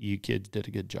like, you kids did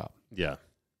a good job. Yeah.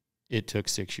 It took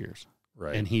 6 years.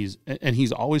 Right. And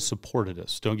he's always supported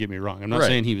us. Don't get me wrong. I'm not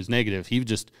saying he was negative. He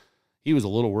was a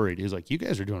little worried. He was like, you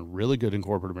guys are doing really good in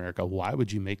corporate America. Why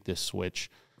would you make this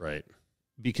switch? Right.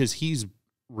 Because he's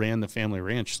ran the family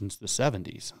ranch since the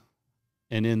 70s.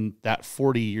 And in that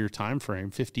 40-year time frame,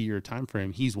 50-year time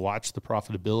frame, he's watched the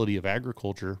profitability of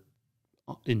agriculture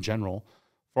in general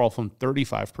fall from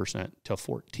 35% to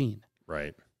 14%.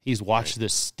 Right. He's watched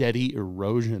this steady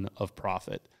erosion of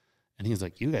profit. And he's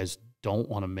like, you guys don't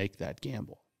want to make that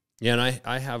gamble. Yeah, and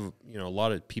I have, a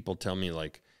lot of people tell me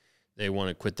like they want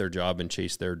to quit their job and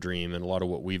chase their dream, and a lot of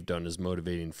what we've done is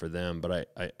motivating for them. But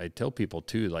I tell people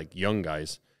too, like young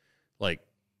guys, like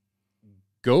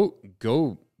go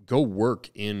work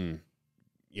in,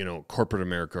 corporate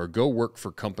America, or go work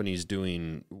for companies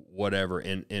doing whatever,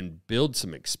 and build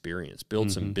some experience,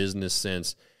 build some business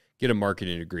sense, get a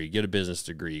marketing degree, get a business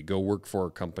degree, go work for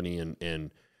a company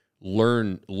and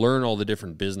learn all the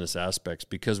different business aspects.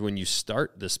 Because when you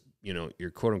start this, you're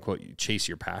quote unquote, you chase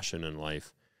your passion in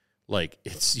life, like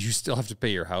you still have to pay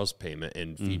your house payment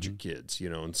and feed your kids,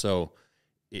 and so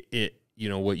it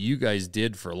what you guys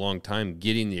did for a long time,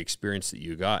 getting the experience that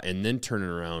you got and then turning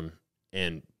around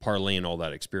and parlaying all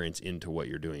that experience into what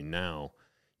you're doing now,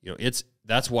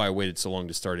 that's why I waited so long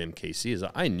to start MKC. Is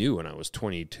I knew when I was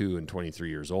 22 and 23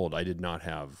 years old, I did not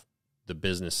have the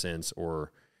business sense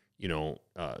or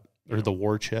the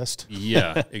war chest.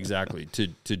 Yeah, exactly. To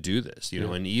do this,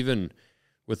 and even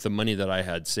with the money that I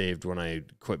had saved when I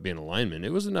quit being a lineman,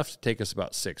 it was enough to take us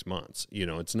about 6 months.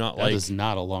 It's not that is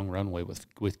not a long runway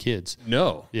with kids.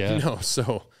 No. Yeah. No.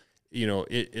 So,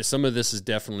 some of this is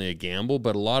definitely a gamble,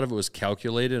 but a lot of it was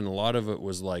calculated, and a lot of it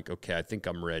was like, okay, I think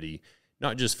I'm ready,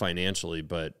 not just financially,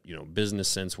 but, business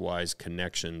sense wise,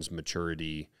 connections,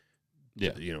 maturity.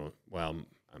 Yeah. Well,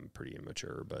 I'm pretty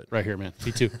immature, but right here, man.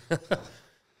 Me too.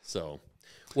 So,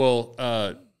 well,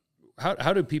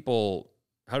 how do people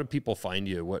find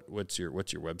you? What's your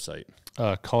website?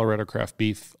 Colorado Craft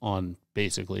Beef on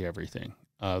basically everything.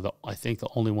 I think the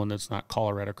only one that's not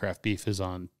Colorado Craft Beef is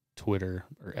on Twitter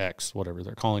or X, whatever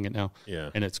they're calling it now. Yeah.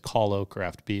 And it's Colo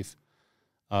Craft Beef.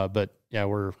 But yeah,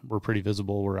 we're pretty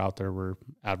visible. We're out there. We're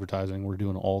advertising. We're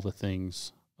doing all the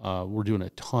things. We're doing a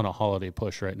ton of holiday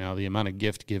push right now. The amount of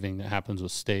gift giving that happens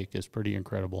with steak is pretty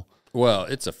incredible. Well,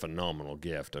 it's a phenomenal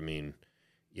gift. I mean,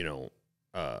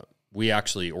 we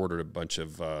actually ordered a bunch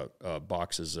of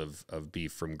boxes of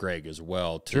beef from Greg as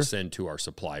well to send to our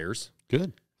suppliers.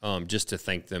 Good. Just to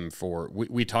thank them for,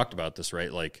 we talked about this,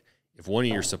 right? Like if one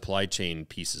of your supply chain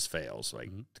pieces fails, like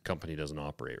the company doesn't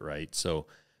operate, right? So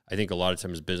I think a lot of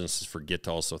times businesses forget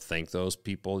to also thank those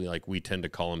people. Like we tend to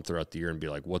call them throughout the year and be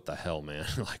like, what the hell, man?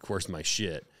 Like, where's my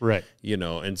shit? Right.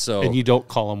 And so. And you don't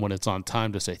call them when it's on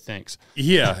time to say thanks.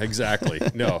 Yeah, exactly.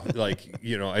 No, like,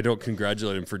 I don't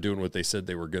congratulate them for doing what they said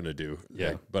they were going to do.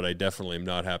 Yeah. But I definitely am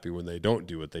not happy when they don't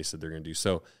do what they said they're going to do.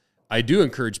 So I do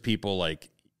encourage people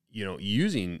like,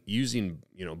 using,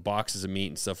 boxes of meat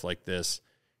and stuff like this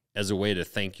as a way to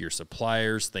thank your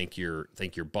suppliers, thank your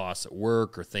boss at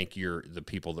work, or thank the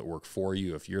people that work for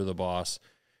you if you're the boss.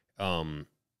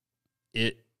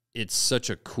 it's such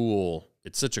a cool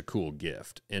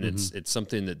gift, and it's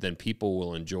something that then people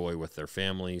will enjoy with their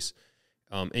families.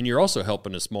 And you're also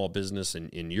helping a small business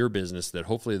in your business that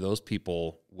hopefully those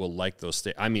people will like those.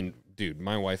 I mean, dude,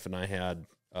 my wife and I had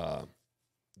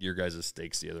your guys'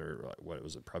 steaks the other, what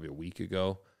was it, probably a week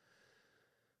ago.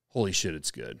 Holy shit,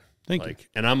 it's good. Thank you.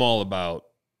 And I'm all about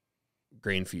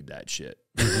grain feed that shit.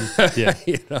 Yeah.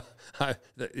 You know,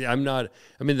 I'm not,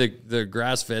 I mean, the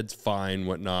grass fed's fine,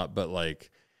 whatnot, but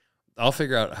like, I'll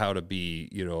figure out how to be,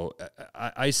 you know,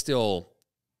 I still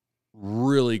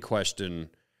really question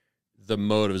the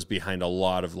motives behind a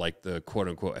lot of like the quote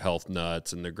unquote health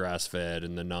nuts and the grass fed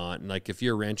and the not. And like, if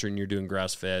you're a rancher and you're doing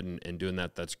grass fed and doing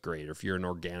that, that's great. Or if you're an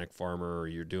organic farmer or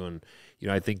you're doing, you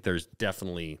know, I think there's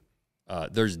definitely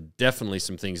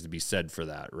some things to be said for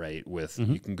that, right? With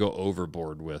you can go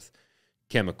overboard with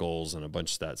chemicals and a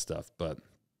bunch of that stuff. But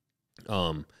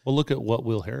well, look at what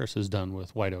Will Harris has done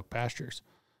with White Oak Pastures.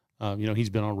 You know,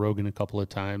 he's been on Rogan a couple of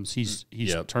times. He's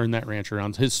turned that ranch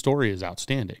around. His story is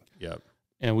outstanding. Yep.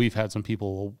 And we've had some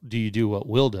people, well, do you do what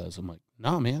Will does? I'm like,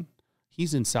 nah, man.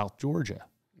 He's in South Georgia.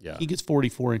 Yeah. He gets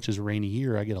 44 inches of rain a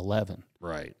year. I get 11.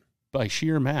 Right. By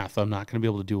sheer math, I'm not going to be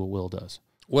able to do what Will does.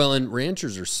 Well, and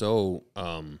ranchers are so,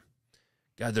 God,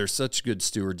 they're such good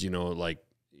stewards, you know, like,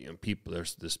 you know,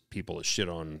 there's this people that shit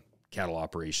on cattle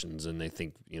operations and they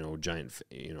think, you know, giant,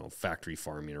 you know, factory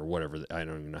farming or whatever. I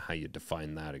don't even know how you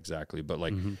define that exactly. But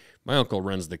like my uncle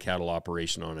runs the cattle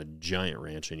operation on a giant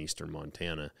ranch in eastern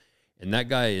Montana. And that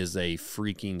guy is a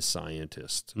freaking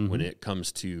scientist when it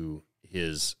comes to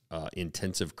his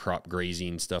intensive crop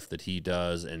grazing stuff that he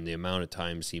does and the amount of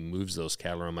times he moves those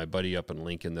cattle around. My buddy up in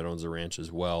Lincoln that owns a ranch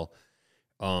as well,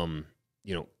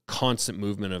 you know, constant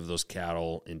movement of those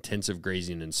cattle, intensive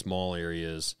grazing in small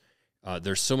areas.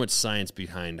 There's so much science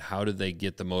behind how do they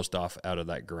get the most out of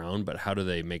that ground, but how do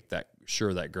they make that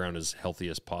sure that ground is healthy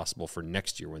as possible for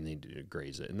next year when they do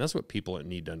graze it. And that's what people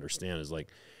need to understand is like,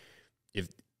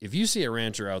 if you see a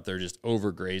rancher out there just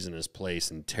overgrazing his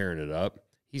place and tearing it up,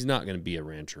 he's not going to be a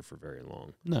rancher for very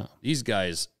long. No. These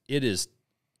guys, it is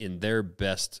in their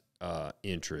best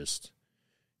interest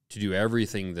to do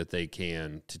everything that they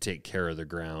can to take care of the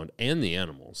ground and the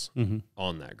animals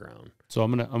on that ground. So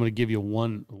I'm gonna give you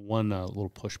one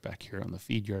little pushback here on the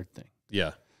feed yard thing.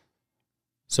 Yeah.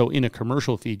 So in a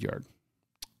commercial feed yard,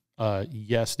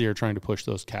 yes, they are trying to push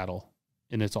those cattle.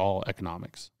 And it's all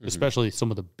economics, especially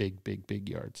some of the big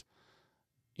yards.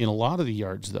 In a lot of the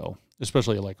yards, though,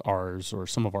 especially like ours or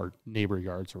some of our neighbor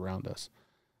yards around us,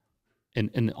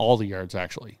 and all the yards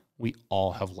actually, we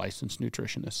all have licensed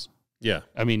nutritionists. Yeah.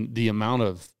 I mean, the amount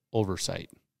of oversight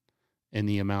and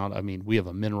the amount, I mean, we have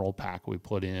a mineral pack we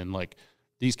put in. Like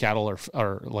these cattle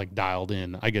are like dialed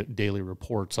in. I get daily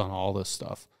reports on all this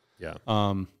stuff. Yeah.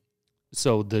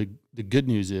 So the good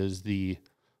news is the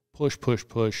push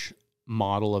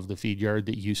model of the feed yard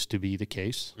that used to be the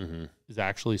case is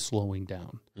actually slowing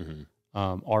down.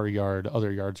 Our yard,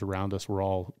 other yards around us, we're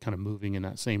all kind of moving in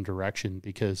that same direction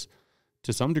because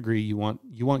to some degree you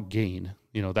want gain.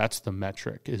 You know, that's the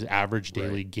metric is average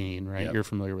daily gain, right? Yep. You're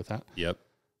familiar with that. Yep.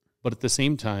 But at the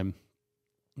same time,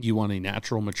 you want a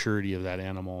natural maturity of that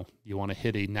animal. You want to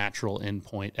hit a natural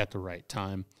endpoint at the right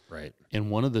time. Right. And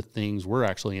one of the things we're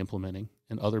actually implementing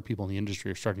and other people in the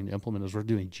industry are starting to implement is we're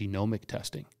doing genomic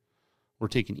testing. We're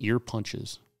taking ear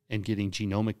punches and getting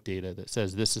genomic data that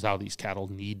says this is how these cattle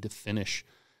need to finish.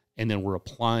 And then we're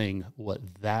applying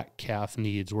what that calf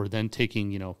needs. We're then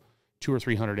taking, 200 or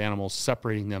 300 animals,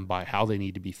 separating them by how they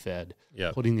need to be fed,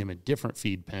 putting them in different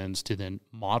feed pens to then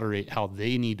moderate how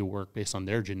they need to work based on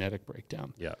their genetic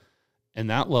breakdown. Yeah. And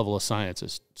that level of science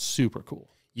is super cool.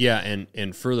 Yeah.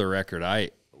 And for the record,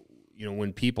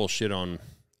 when people shit on,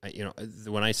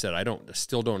 when I said I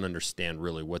still don't understand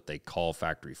really what they call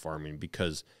factory farming,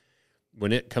 because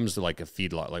when it comes to like a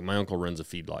feedlot, like my uncle runs a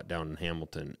feedlot down in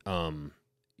Hamilton,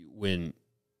 when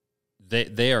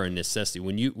they are a necessity.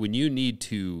 When you need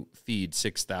to feed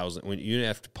 6,000, when you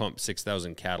have to pump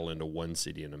 6,000 cattle into one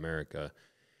city in America,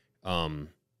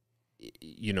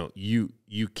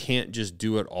 you can't just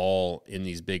do it all in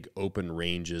these big open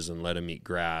ranges and let them eat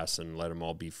grass and let them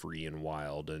all be free and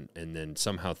wild and then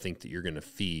somehow think that you're going to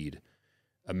feed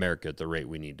America at the rate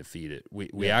we need to feed it.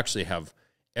 We actually have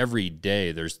every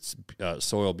day there's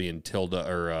soil being tilled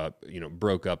or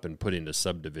broke up and put into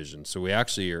subdivisions. So we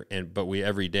actually are, but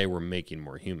every day we're making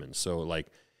more humans. So like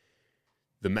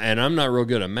and I'm not real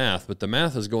good at math, but the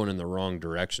math is going in the wrong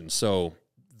direction. So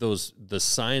the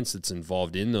science that's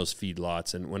involved in those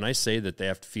feedlots, and when I say that they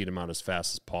have to feed them out as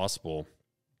fast as possible,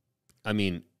 I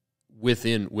mean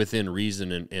within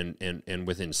reason and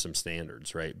within some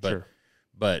standards, right? But Sure.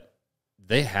 but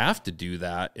they have to do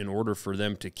that in order for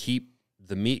them to keep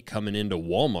the meat coming into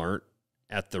Walmart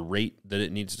at the rate that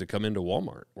it needs to come into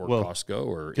Walmart or Costco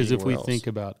or because if we else. think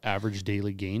about average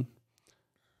daily gain,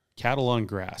 cattle on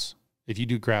grass, if you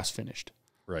do grass finished,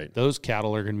 right, those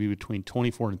cattle are going to be between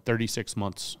 24 and 36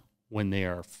 months when they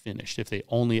are finished, if they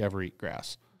only ever eat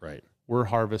grass. right, We're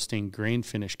harvesting grain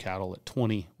finished cattle at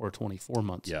 20 or 24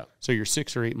 months. Yeah. So you're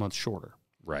 6 or 8 months shorter.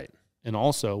 right, And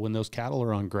also, when those cattle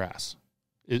are on grass,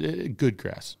 good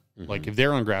grass, like if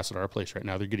they're on grass at our place right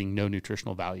now, they're getting no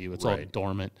nutritional value. It's all Right.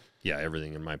 dormant, yeah,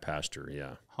 everything in my pasture,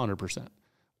 100%.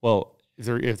 Well,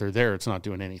 if they're there, it's not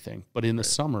doing anything. But in the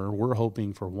summer, we're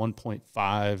hoping for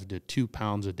 1.5 to 2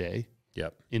 pounds a day.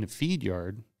 yep, In a feed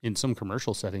yard, in some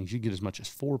commercial settings, you get as much as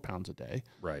 4 pounds a day.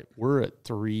 right, We're at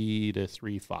 3 to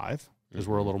 3.5 because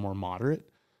we're a little more moderate.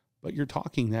 But you're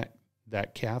talking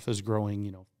that calf is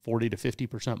growing, 40 to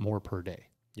 50% more per day.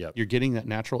 yep, You're getting that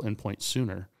natural endpoint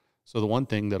sooner. So the one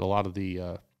thing that a lot of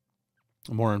the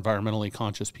more environmentally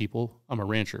conscious people, I'm a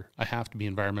rancher, I have to be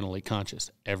environmentally conscious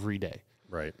every day.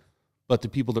 right, But the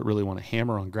people that really want to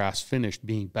hammer on grass finished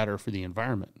being better for the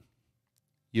environment,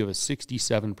 you have a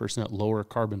 67% lower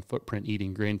carbon footprint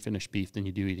eating grain finished beef than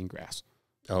you do eating grass.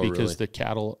 oh, Because really? the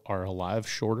cattle are alive a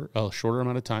shorter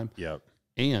amount of time. Yep,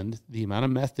 And the amount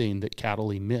of methane that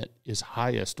cattle emit is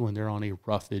highest when they're on a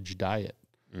roughage diet.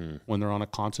 When they're on a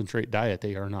concentrate diet,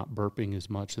 they are not burping as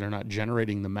much. They're not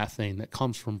generating the methane that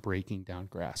comes from breaking down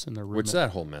grass in their rumen. which that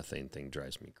whole methane thing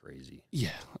drives me crazy. Yeah.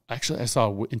 Actually, I saw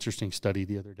an interesting study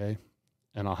the other day,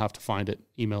 and I'll have to find it,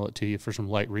 email it to you for some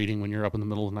light reading when you're up in the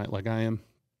middle of the night like I am.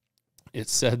 It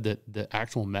said that the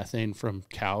actual methane from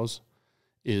cows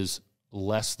is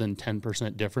less than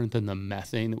 10% different than the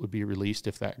methane that would be released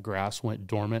if that grass went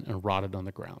dormant and rotted on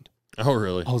the ground. Oh,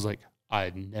 really? I was like, I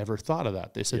had never thought of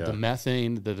that. They said the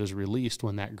methane that is released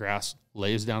when that grass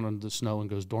lays down under the snow and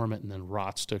goes dormant and then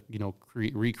rots to,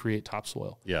 recreate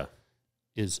topsoil Yeah,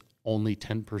 is only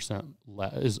 10%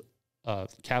 less.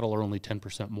 Cattle are only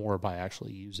 10% more by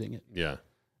actually using it. yeah.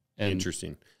 And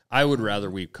Interesting. I would rather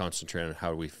we concentrate on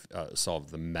how we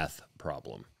solve the meth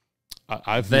problem.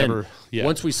 I've Then, never,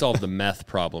 once we solve the meth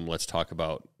problem, let's talk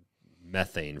about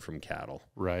methane from cattle.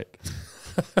 right.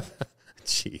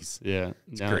 Jeez. Yeah.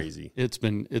 It's crazy. It's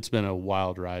been a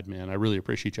wild ride, man. I really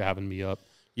appreciate you having me up.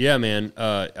 Yeah, man.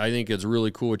 I think it's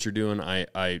really cool what you're doing.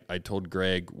 I told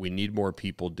Greg we need more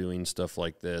people doing stuff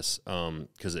like this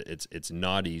because it's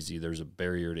not easy. There's a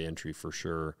barrier to entry for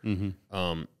sure.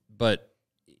 But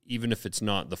even if it's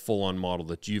not the full on model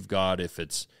that you've got, if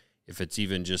it's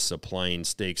even just supplying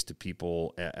steaks to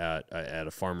people at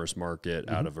a farmer's market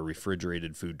out of a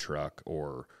refrigerated food truck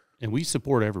or. And we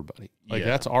support everybody. Like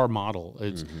that's our model.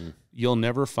 It's you'll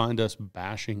never find us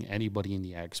bashing anybody in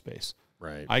the ag space.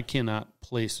 Right. I cannot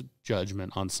place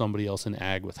judgment on somebody else in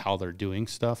ag with how they're doing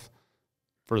stuff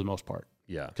for the most part.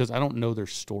 Yeah. Because I don't know their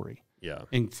story. Yeah.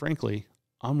 And frankly,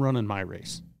 I'm running my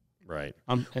race. Right.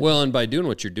 I'm Well, and by doing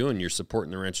what you're doing, you're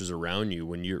supporting the ranchers around you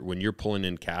when you're pulling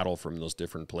in cattle from those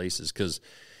different places because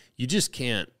you just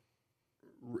can't.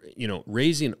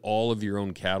 Raising all of your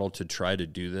own cattle to try to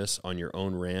do this on your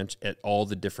own ranch at all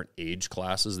the different age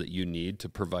classes that you need to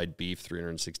provide beef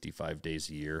 365 days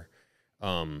a year.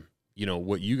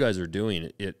 What you guys are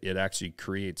doing, it actually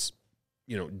creates,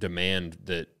 demand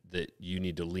that you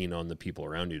need to lean on the people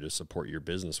around you to support your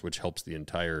business, which helps the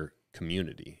entire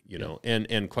community,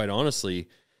 and quite honestly,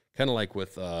 kind of like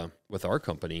with our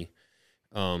company,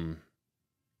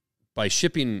 by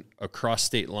shipping across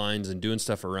state lines and doing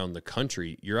stuff around the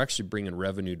country, you're actually bringing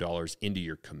revenue dollars into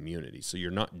your community. So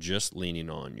you're not just leaning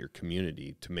on your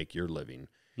community to make your living.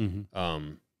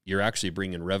 You're actually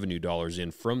bringing revenue dollars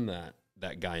in from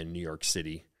that guy in New York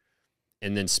City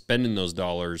and then spending those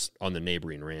dollars on the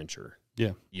neighboring rancher.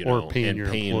 Yeah. Or paying your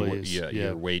employees.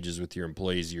 Your wages with your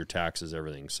employees, your taxes,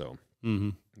 everything. So,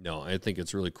 no, I think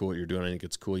it's really cool what you're doing. I think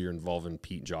it's cool you're involving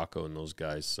Pete Jocko and those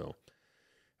guys. So,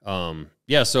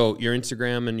 so your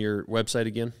Instagram and your website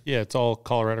again? Yeah, it's all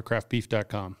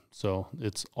ColoradoCraftBeef.com. So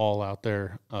it's all out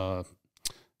there.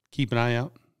 Keep an eye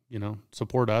out,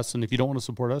 support us. And if you don't want to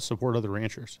support us, support other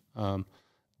ranchers.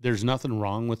 There's nothing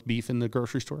wrong with beef in the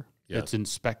grocery store. Yeah. It's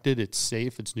inspected, it's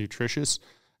safe, it's nutritious.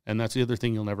 And that's the other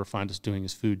thing you'll never find us doing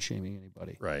is food shaming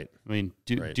anybody. Right. I mean,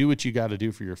 do what you got to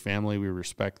do for your family. We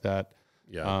respect that.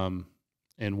 Yeah.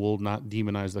 And we'll not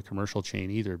demonize the commercial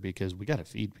chain either because we got to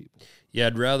feed people. Yeah,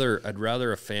 I'd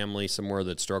rather a family somewhere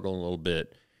that's struggling a little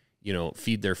bit,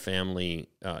 feed their family,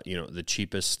 the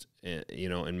cheapest,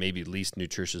 and maybe least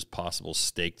nutritious possible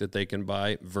steak that they can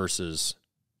buy versus,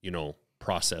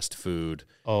 processed food.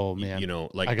 Oh man,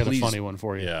 I got a funny one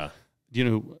for you. Yeah. Do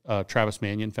you know Travis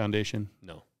Manion Foundation?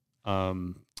 No.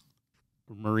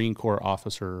 Marine Corps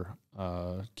officer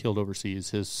killed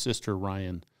overseas. His sister,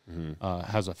 Ryan,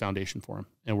 has a foundation for him,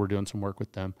 and we're doing some work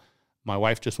with them. My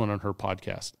wife just went on her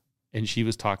podcast, and she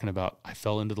was talking about, I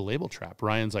fell into the label trap.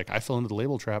 Ryan's like, I fell into the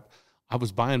label trap. I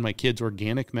was buying my kids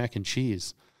organic mac and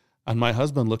cheese. And my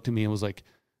husband looked at me and was like,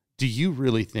 do you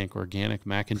really think organic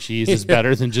mac and cheese is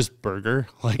better than just burger?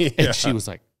 Like, and she was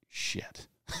like, shit.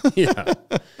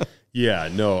 Yeah.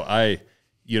 No, I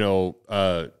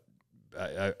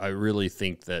really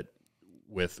think that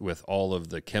with all of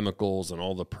the chemicals and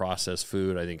all the processed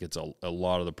food, I think it's a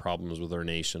lot of the problems with our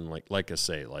nation. Like I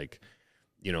say,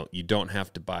 you don't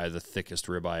have to buy the thickest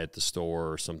ribeye at the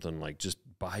store or something. Like, just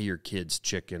buy your kids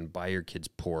chicken, buy your kids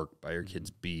pork, buy your kids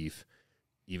beef.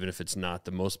 Even if it's not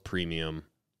the most premium,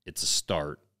 it's a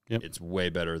start. Yep. It's way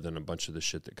better than a bunch of the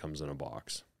shit that comes in a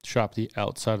box. Shop the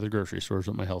outside of the grocery store is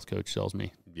what my health coach tells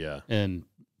me. Yeah. And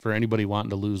for anybody wanting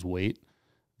to lose weight,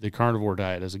 the carnivore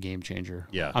diet is a game changer.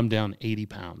 Yeah. I'm down 80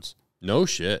 pounds. No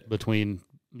shit. Between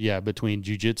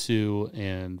jiu-jitsu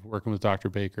and working with Dr.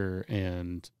 Baker,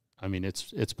 and I mean,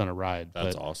 it's been a ride.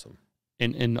 That's awesome.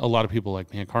 And a lot of people are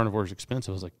like, man, carnivore is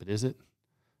expensive. I was like, but is it?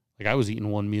 Like, I was eating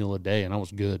one meal a day and I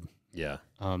was good. Yeah.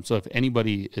 So if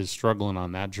anybody is struggling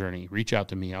on that journey, reach out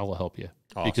to me. I will help you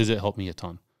because it helped me a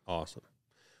ton. Awesome.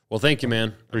 Well, thank you,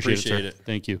 man. Appreciate it.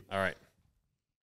 Thank you. All right.